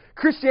works.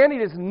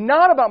 Christianity is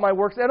not about my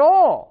works at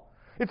all.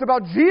 It's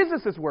about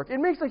Jesus' work. It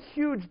makes a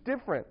huge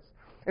difference.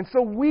 And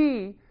so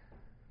we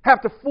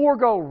have to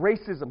forego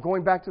racism,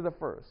 going back to the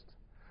first.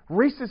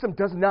 Racism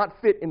does not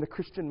fit in the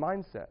Christian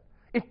mindset.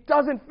 It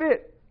doesn't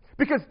fit.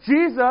 Because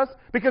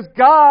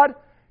God,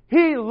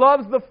 He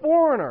loves the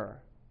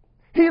foreigner.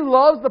 He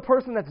loves the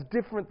person that's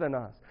different than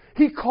us.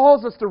 He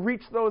calls us to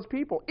reach those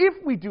people.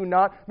 If we do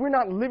not, we're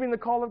not living the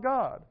call of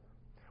God.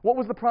 What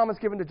was the promise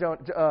given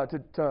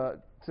to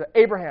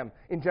Abraham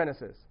in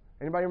Genesis?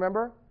 Anybody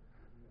remember?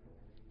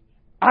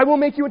 I will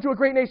make you into a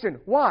great nation.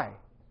 Why?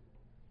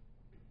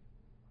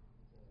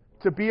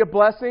 To be a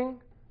blessing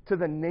to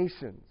the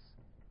nations.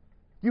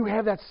 You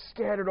have that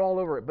scattered all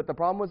over it. But the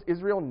problem was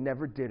Israel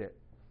never did it.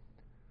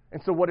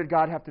 And so what did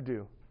God have to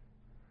do?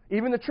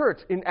 Even the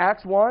church in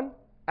Acts 1,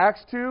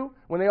 Acts 2,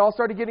 when they all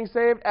started getting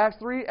saved, Acts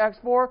 3, Acts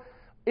 4,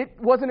 it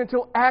wasn't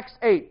until Acts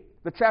 8,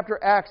 the chapter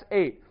Acts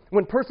 8,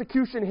 when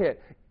persecution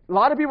hit. A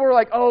lot of people were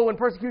like, oh, when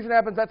persecution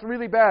happens, that's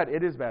really bad.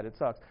 It is bad. It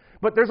sucks.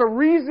 But there's a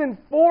reason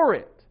for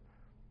it.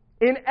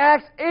 In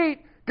Acts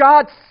 8,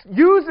 God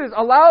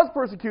allows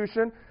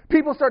persecution.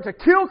 People start to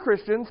kill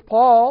Christians.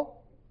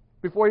 Paul,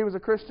 before he was a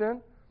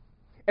Christian.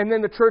 And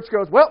then the church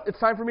goes, well, it's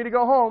time for me to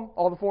go home.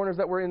 All the foreigners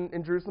that were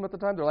in Jerusalem at the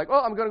time, they're like,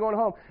 oh, I'm going to go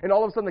home. And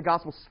all of a sudden the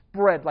gospel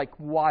spread like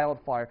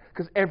wildfire.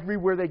 Because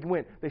everywhere they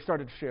went, they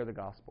started to share the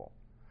gospel.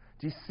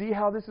 Do you see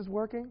how this is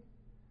working?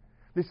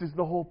 This is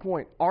the whole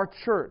point. Our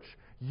church,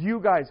 you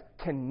guys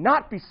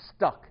cannot be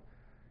stuck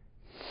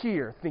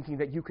here thinking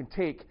that you can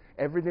take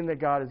everything that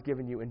God has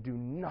given you and do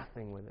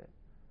nothing with it.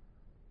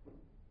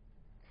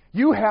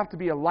 You have to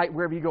be a light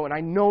wherever you go. And I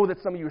know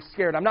that some of you are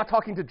scared. I'm not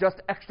talking to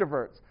just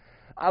extroverts.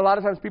 A lot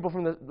of times people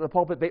from the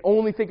pulpit, they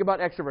only think about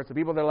extroverts. The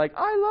people that are like,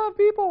 I love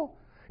people.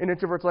 And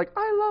introverts are like,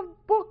 I love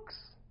books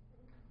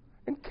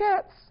and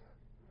cats.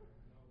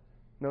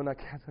 No, not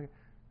cats.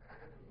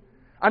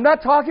 I'm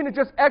not talking to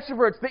just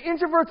extroverts. The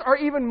introverts are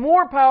even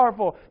more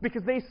powerful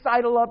because they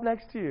sidle up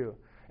next to you.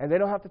 And they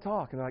don't have to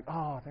talk. And they're like,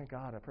 oh, thank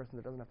God, a person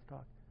that doesn't have to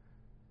talk.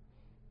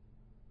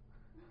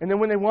 And then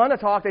when they want to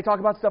talk, they talk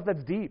about stuff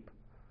that's deep.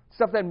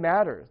 Stuff that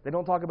matters. They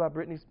don't talk about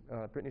Britney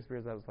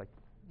Spears. That was like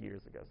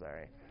years ago,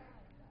 sorry.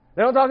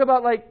 They don't talk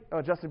about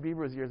Justin Bieber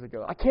was years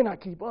ago. I cannot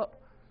keep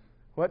up.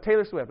 What?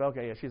 Taylor Swift.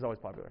 Okay, yeah, she's always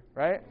popular,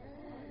 right?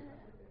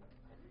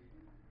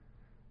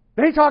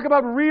 They talk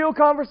about real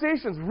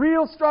conversations,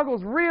 real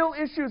struggles, real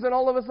issues, and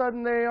all of a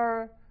sudden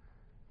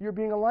you're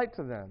being a light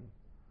to them.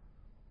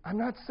 I'm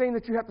not saying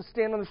that you have to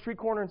stand on the street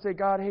corner and say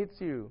God hates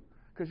you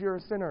because you're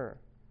a sinner.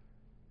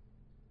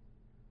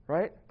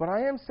 Right? But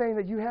I am saying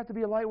that you have to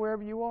be a light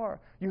wherever you are.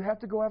 You have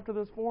to go after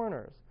those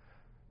foreigners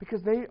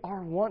because they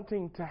are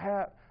wanting to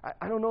have...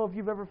 I don't know if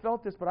you've ever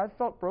felt this, but I've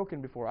felt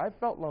broken before. I've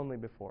felt lonely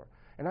before.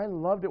 And I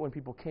loved it when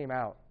people came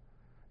out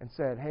and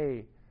said,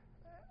 hey,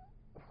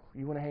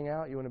 you want to hang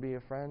out? You want to be a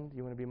friend?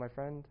 You want to be my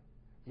friend?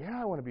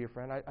 Yeah, I want to be a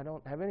friend. I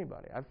don't have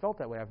anybody. I've felt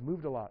that way. I've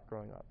moved a lot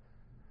growing up.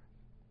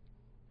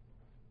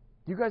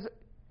 You guys,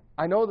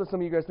 I know that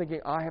some of you guys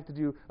thinking, I have to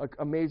do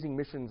amazing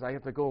missions. I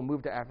have to go and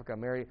move to Africa,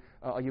 marry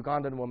a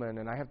Ugandan woman,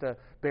 and I have to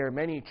bear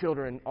many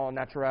children au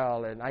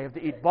naturel, and I have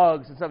to eat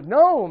bugs and stuff.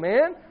 No,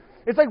 man.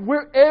 It's like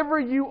wherever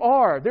you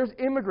are, there's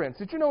immigrants.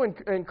 Did you know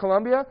in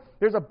Colombia,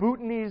 there's a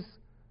Bhutanese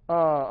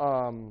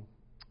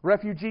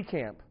refugee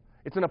camp?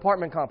 It's an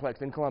apartment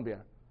complex in Colombia.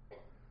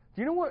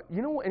 Do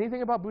you know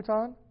anything about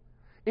Bhutan?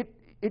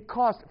 It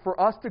costs,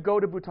 for us to go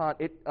to Bhutan,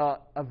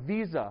 a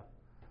visa,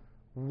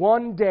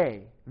 1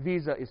 day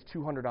visa is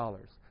 $200.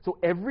 So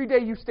every day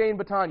you stay in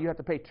Bhutan, you have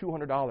to pay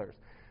 $200.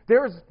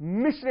 There's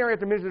missionary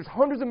after missionary. There's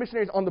hundreds of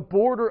missionaries on the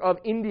border of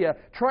India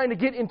trying to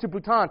get into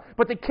Bhutan,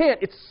 but they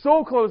can't. It's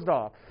so closed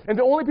off. And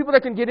the only people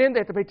that can get in, they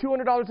have to pay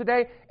 $200 a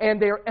day,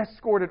 and they are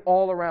escorted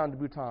all around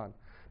Bhutan.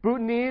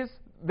 Bhutanese,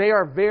 they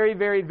are very,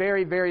 very,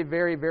 very, very,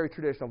 very, very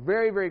traditional.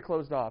 Very, very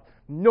closed off.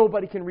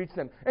 Nobody can reach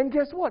them. And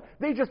guess what?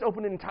 They just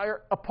opened an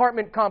entire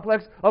apartment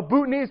complex of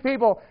Bhutanese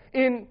people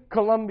in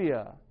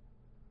Colombia.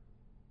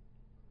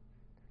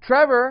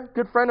 Trevor,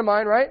 good friend of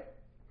mine, right?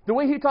 The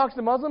way he talks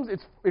to Muslims,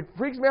 it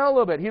freaks me out a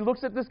little bit. He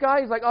looks at this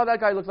guy, he's like, oh, that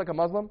guy looks like a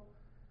Muslim.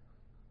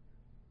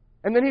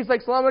 And then he's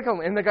like, Salam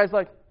alaikum. And the guy's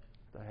like,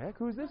 the heck,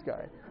 who's this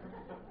guy?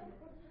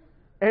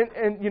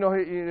 And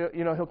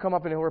he'll come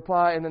up and he'll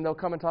reply, and then they'll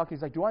come and talk.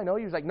 He's like, do I know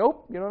you? He's like,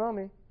 nope, you don't know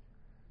me.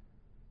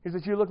 He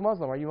says, you look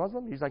Muslim. Are you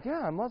Muslim? He's like,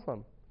 yeah, I'm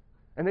Muslim.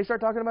 And they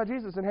start talking about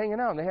Jesus and hanging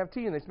out, and they have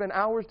tea, and they spend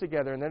hours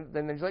together. And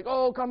then he's like,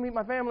 oh, come meet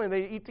my family. And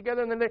they eat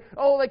together, and then they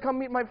come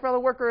meet my fellow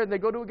worker, and they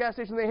go to a gas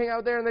station, and they hang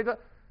out there, and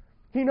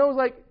he knows,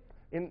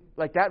 in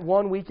that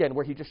one weekend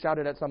where he just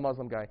shouted at some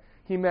Muslim guy,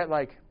 he met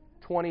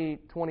 20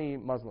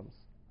 Muslims.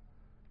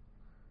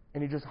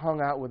 And he just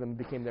hung out with them and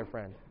became their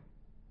friend.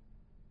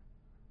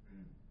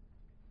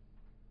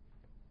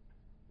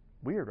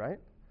 Weird, right?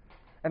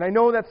 And I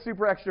know that's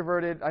super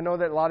extroverted. I know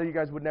that a lot of you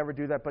guys would never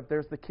do that, but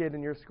there's the kid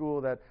in your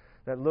school that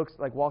looks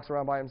like walks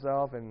around by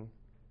himself and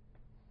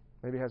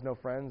maybe has no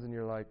friends, and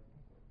you're like,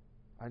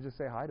 I just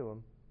say hi to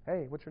him.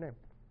 Hey, what's your name?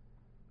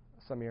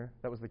 Samir.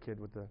 That was the kid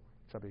with the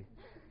chubby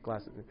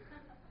glasses.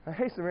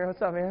 Hey, Samir,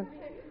 what's up, man?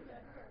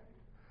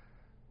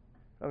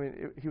 I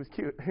mean, he was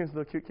cute. He was a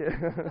little cute kid.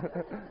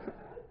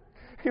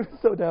 He was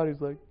so down. He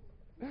was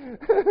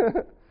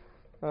like,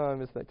 oh, I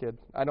miss that kid.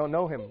 I don't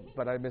know him,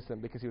 but I miss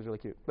him because he was really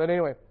cute. But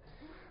anyway.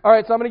 All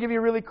right, so I'm going to give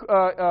you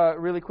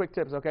really quick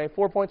tips, okay?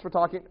 4 points for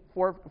talking.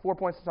 Four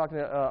points to talking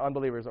to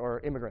unbelievers or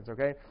immigrants,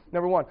 okay?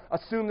 Number one,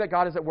 assume that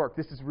God is at work.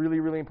 This is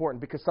really, really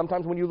important because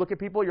sometimes when you look at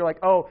people, you're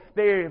like, oh,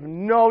 they have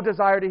no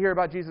desire to hear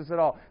about Jesus at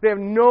all. They have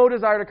no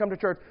desire to come to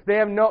church.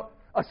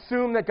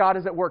 Assume that God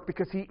is at work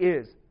because He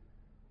is.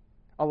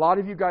 A lot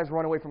of you guys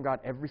run away from God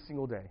every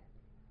single day.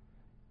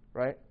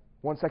 right?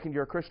 One second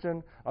you're a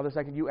Christian, other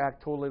second you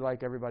act totally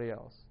like everybody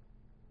else.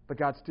 But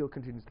God still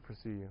continues to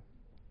pursue you.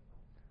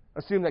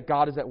 Assume that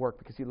God is at work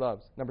because he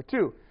loves. Number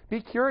 2, be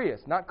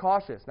curious, not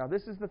cautious. Now,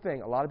 this is the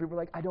thing. A lot of people are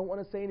like, I don't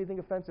want to say anything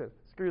offensive.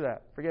 Screw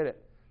that. Forget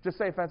it. Just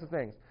say offensive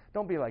things.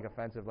 Don't be like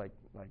offensive, like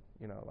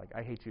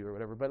I hate you or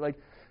whatever. But like,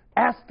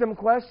 ask them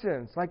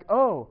questions. Like,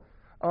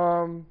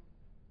 I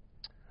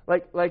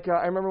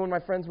remember when my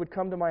friends would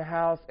come to my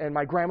house and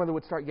my grandmother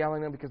would start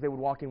yelling at them because they would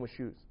walk in with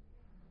shoes.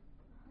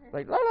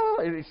 Like, la,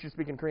 la, la, she's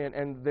speaking Korean,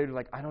 and they're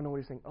like, I don't know what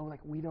you're saying. Oh,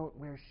 like, we don't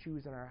wear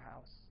shoes in our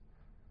house.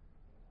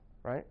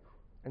 Right?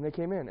 And they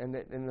came in, and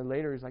then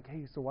later he's like,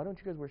 hey, so why don't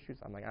you guys wear shoes?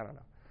 I'm like, I don't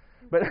know.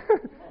 But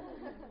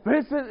but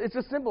it's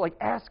just simple. Like,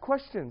 ask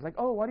questions. Like,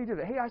 oh, why do you do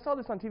that? Hey, I saw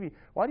this on TV.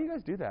 Why do you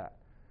guys do that?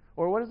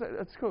 Or what is that?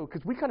 That's cool.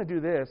 Because we kind of do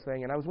this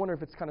thing, and I was wondering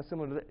if it's kind of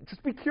similar to that.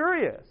 Just be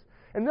curious.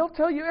 And they'll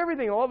tell you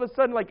everything. All of a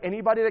sudden, like,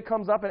 anybody that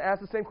comes up and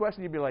asks the same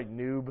question, you'd be like,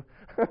 noob.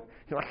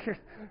 You're like,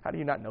 how do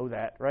you not know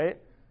that, right?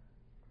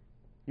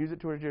 Use it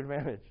towards your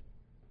advantage.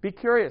 Be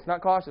curious,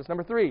 not cautious.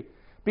 Number 3,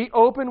 be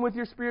open with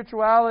your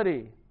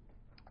spirituality.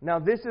 Now,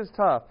 this is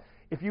tough.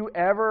 If you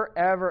ever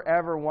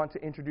want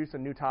to introduce a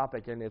new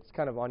topic and it's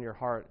kind of on your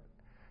heart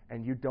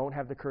and you don't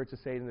have the courage to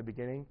say it in the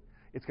beginning,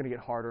 it's going to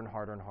get harder and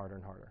harder and harder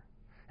and harder.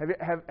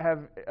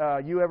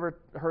 Have you ever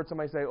heard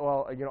somebody say,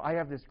 well, I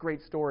have this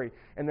great story,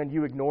 and then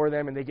you ignore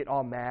them and they get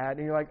all mad,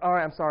 and you're like, all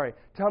right, I'm sorry.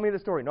 Tell me the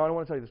story. No, I don't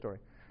want to tell you the story.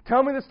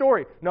 Tell me the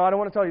story. No, I don't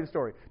want to tell you the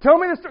story. Tell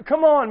me the story.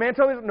 Come on, man.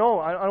 Tell me. No,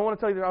 I don't want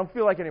to tell you. I don't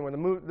feel like it anymore.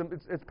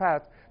 It's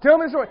past. Tell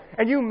me the story.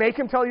 And you make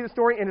him tell you the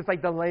story, and it's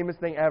like the lamest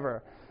thing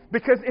ever.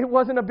 Because it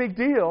wasn't a big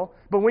deal,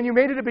 but when you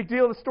made it a big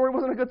deal, the story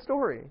wasn't a good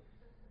story.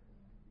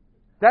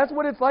 That's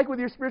what it's like with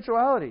your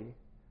spirituality.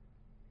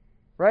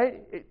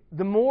 Right?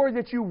 The more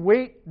that you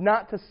wait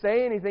not to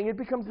say anything, it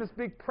becomes this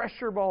big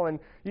pressure ball. And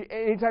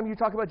anytime you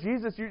talk about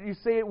Jesus, you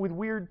say it with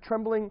weird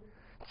trembling,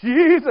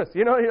 Jesus!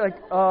 You're like,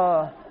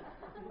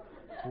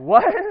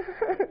 what?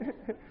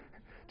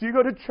 Do you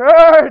go to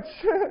church?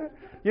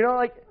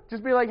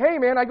 Just be like, hey,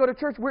 man, I go to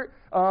church.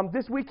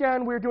 This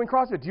weekend we're doing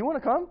CrossFit. Do you want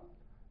to come?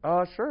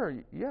 Sure.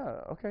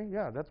 Yeah. Okay.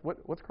 Yeah.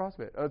 What's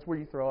CrossFit? It's where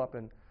you throw up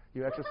and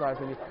you exercise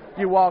and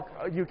you walk.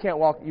 You can't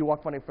walk. You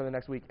walk funny for the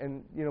next week.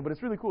 And but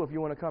it's really cool if you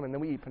want to come. And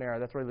then we eat Panera.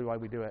 That's really why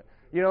we do it.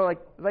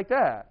 Like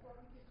that.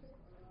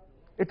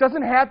 It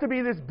doesn't have to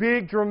be this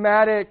big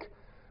dramatic.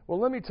 Well,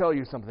 let me tell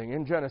you something.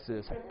 In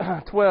Genesis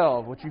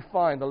 12, what you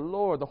find, the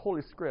Lord, the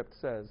Holy Script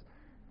says.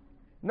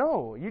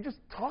 No, you just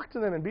talk to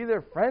them and be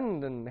their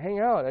friend and hang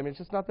out. I mean, it's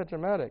just not that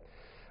dramatic.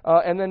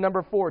 And then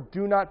number 4,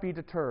 do not be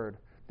deterred.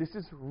 This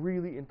is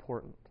really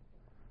important.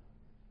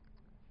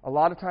 A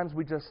lot of times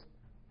we just,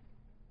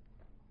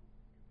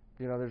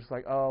 they're just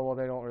like, oh, well,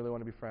 they don't really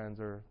want to be friends,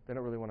 or they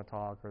don't really want to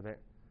talk, or they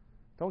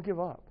don't give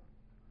up.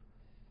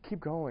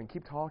 Keep going,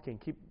 keep talking,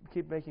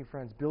 keep making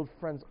friends, build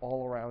friends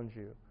all around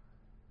you.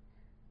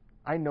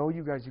 I know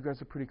you guys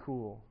are pretty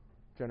cool,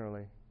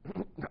 generally.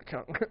 Not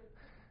Kyung.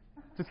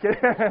 Just kidding.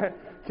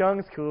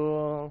 Kyung's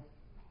cool.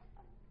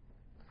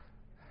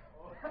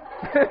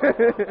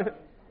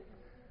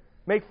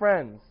 Make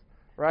friends.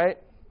 Right?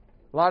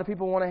 A lot of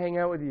people want to hang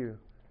out with you.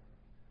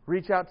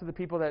 Reach out to the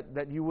people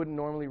that you wouldn't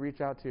normally reach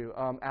out to.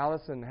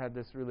 Allison had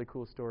this really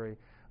cool story.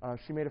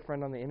 She made a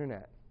friend on the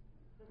internet.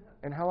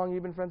 And how long have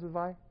you been friends with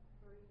Vi?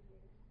 3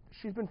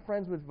 years. She's been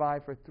friends with Vi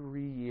for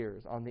 3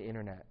 years on the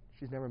internet.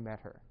 She's never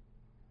met her.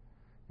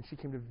 And she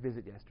came to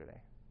visit yesterday.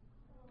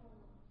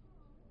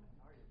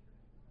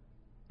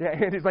 Yeah,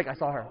 and he's like, I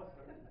saw her.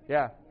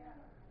 Yeah.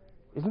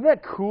 Isn't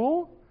that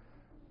cool?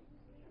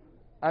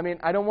 I mean,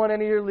 I don't want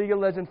any of your League of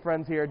Legends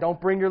friends here.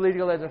 Don't bring your League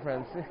of Legends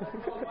friends.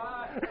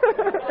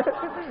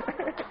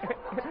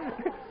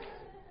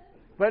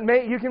 But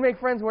you can make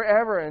friends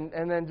wherever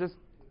and then just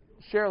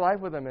share life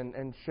with them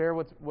and share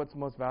what's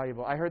most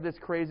valuable. I heard this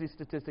crazy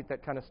statistic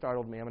that kind of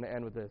startled me. I'm going to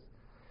end with this.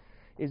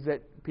 Is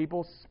that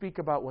people speak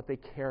about what they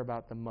care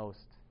about the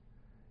most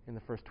in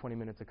the first 20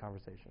 minutes of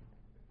conversation.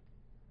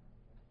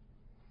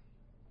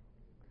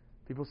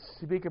 People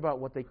speak about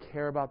what they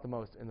care about the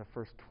most in the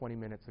first 20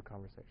 minutes of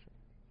conversation.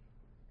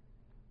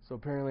 So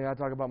apparently I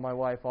talk about my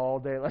wife all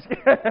day. Let's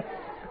get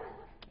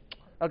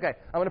Okay,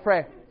 I'm going to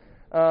pray.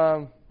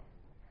 Bow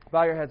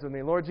your heads with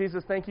me. Lord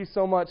Jesus, thank you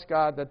so much,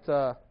 God,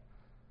 that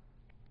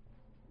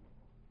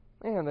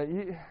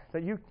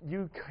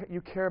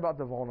you care about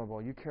the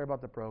vulnerable. You care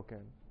about the broken.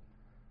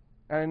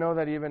 And I know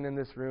that even in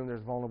this room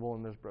there's vulnerable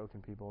and there's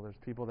broken people. There's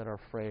people that are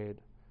afraid.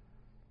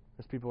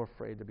 There's people who are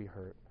afraid to be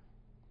hurt.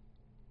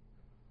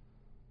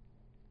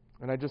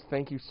 And I just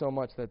thank you so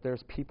much that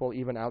there's people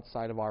even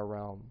outside of our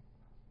realm.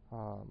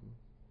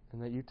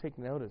 And that you take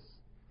notice.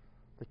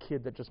 The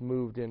kid that just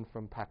moved in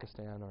from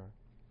Pakistan or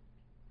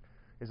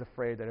is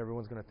afraid that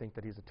everyone's going to think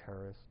that he's a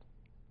terrorist.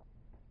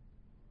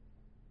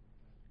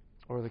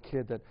 Or the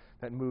kid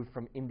that moved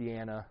from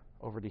Indiana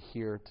over to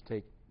here to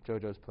take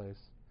JoJo's place.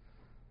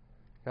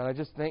 God, I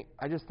just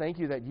thank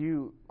you that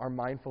you are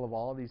mindful of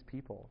all of these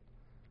people.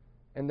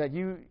 And that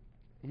you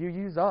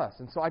use us.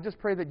 And so I just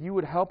pray that you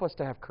would help us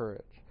to have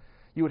courage.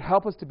 You would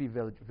help us to be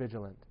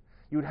vigilant.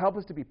 You would help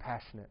us to be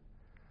passionate.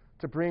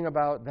 to bring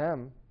about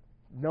them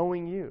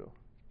knowing you.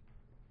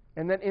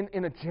 And that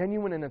in a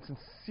genuine and a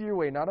sincere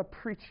way, not a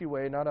preachy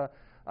way, not a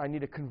I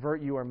need to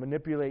convert you or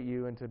manipulate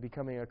you into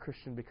becoming a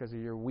Christian because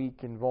you're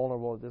weak and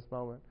vulnerable at this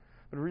moment,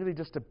 but really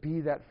just to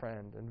be that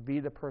friend and be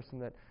the person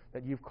that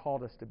you've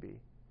called us to be.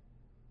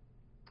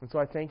 And so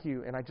I thank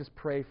you, and I just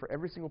pray for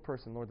every single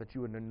person, Lord, that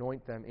you would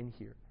anoint them in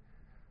here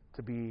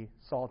to be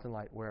salt and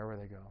light wherever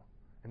they go,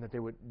 and that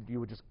you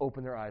would just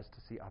open their eyes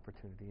to see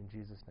opportunity. In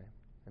Jesus' name,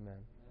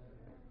 amen.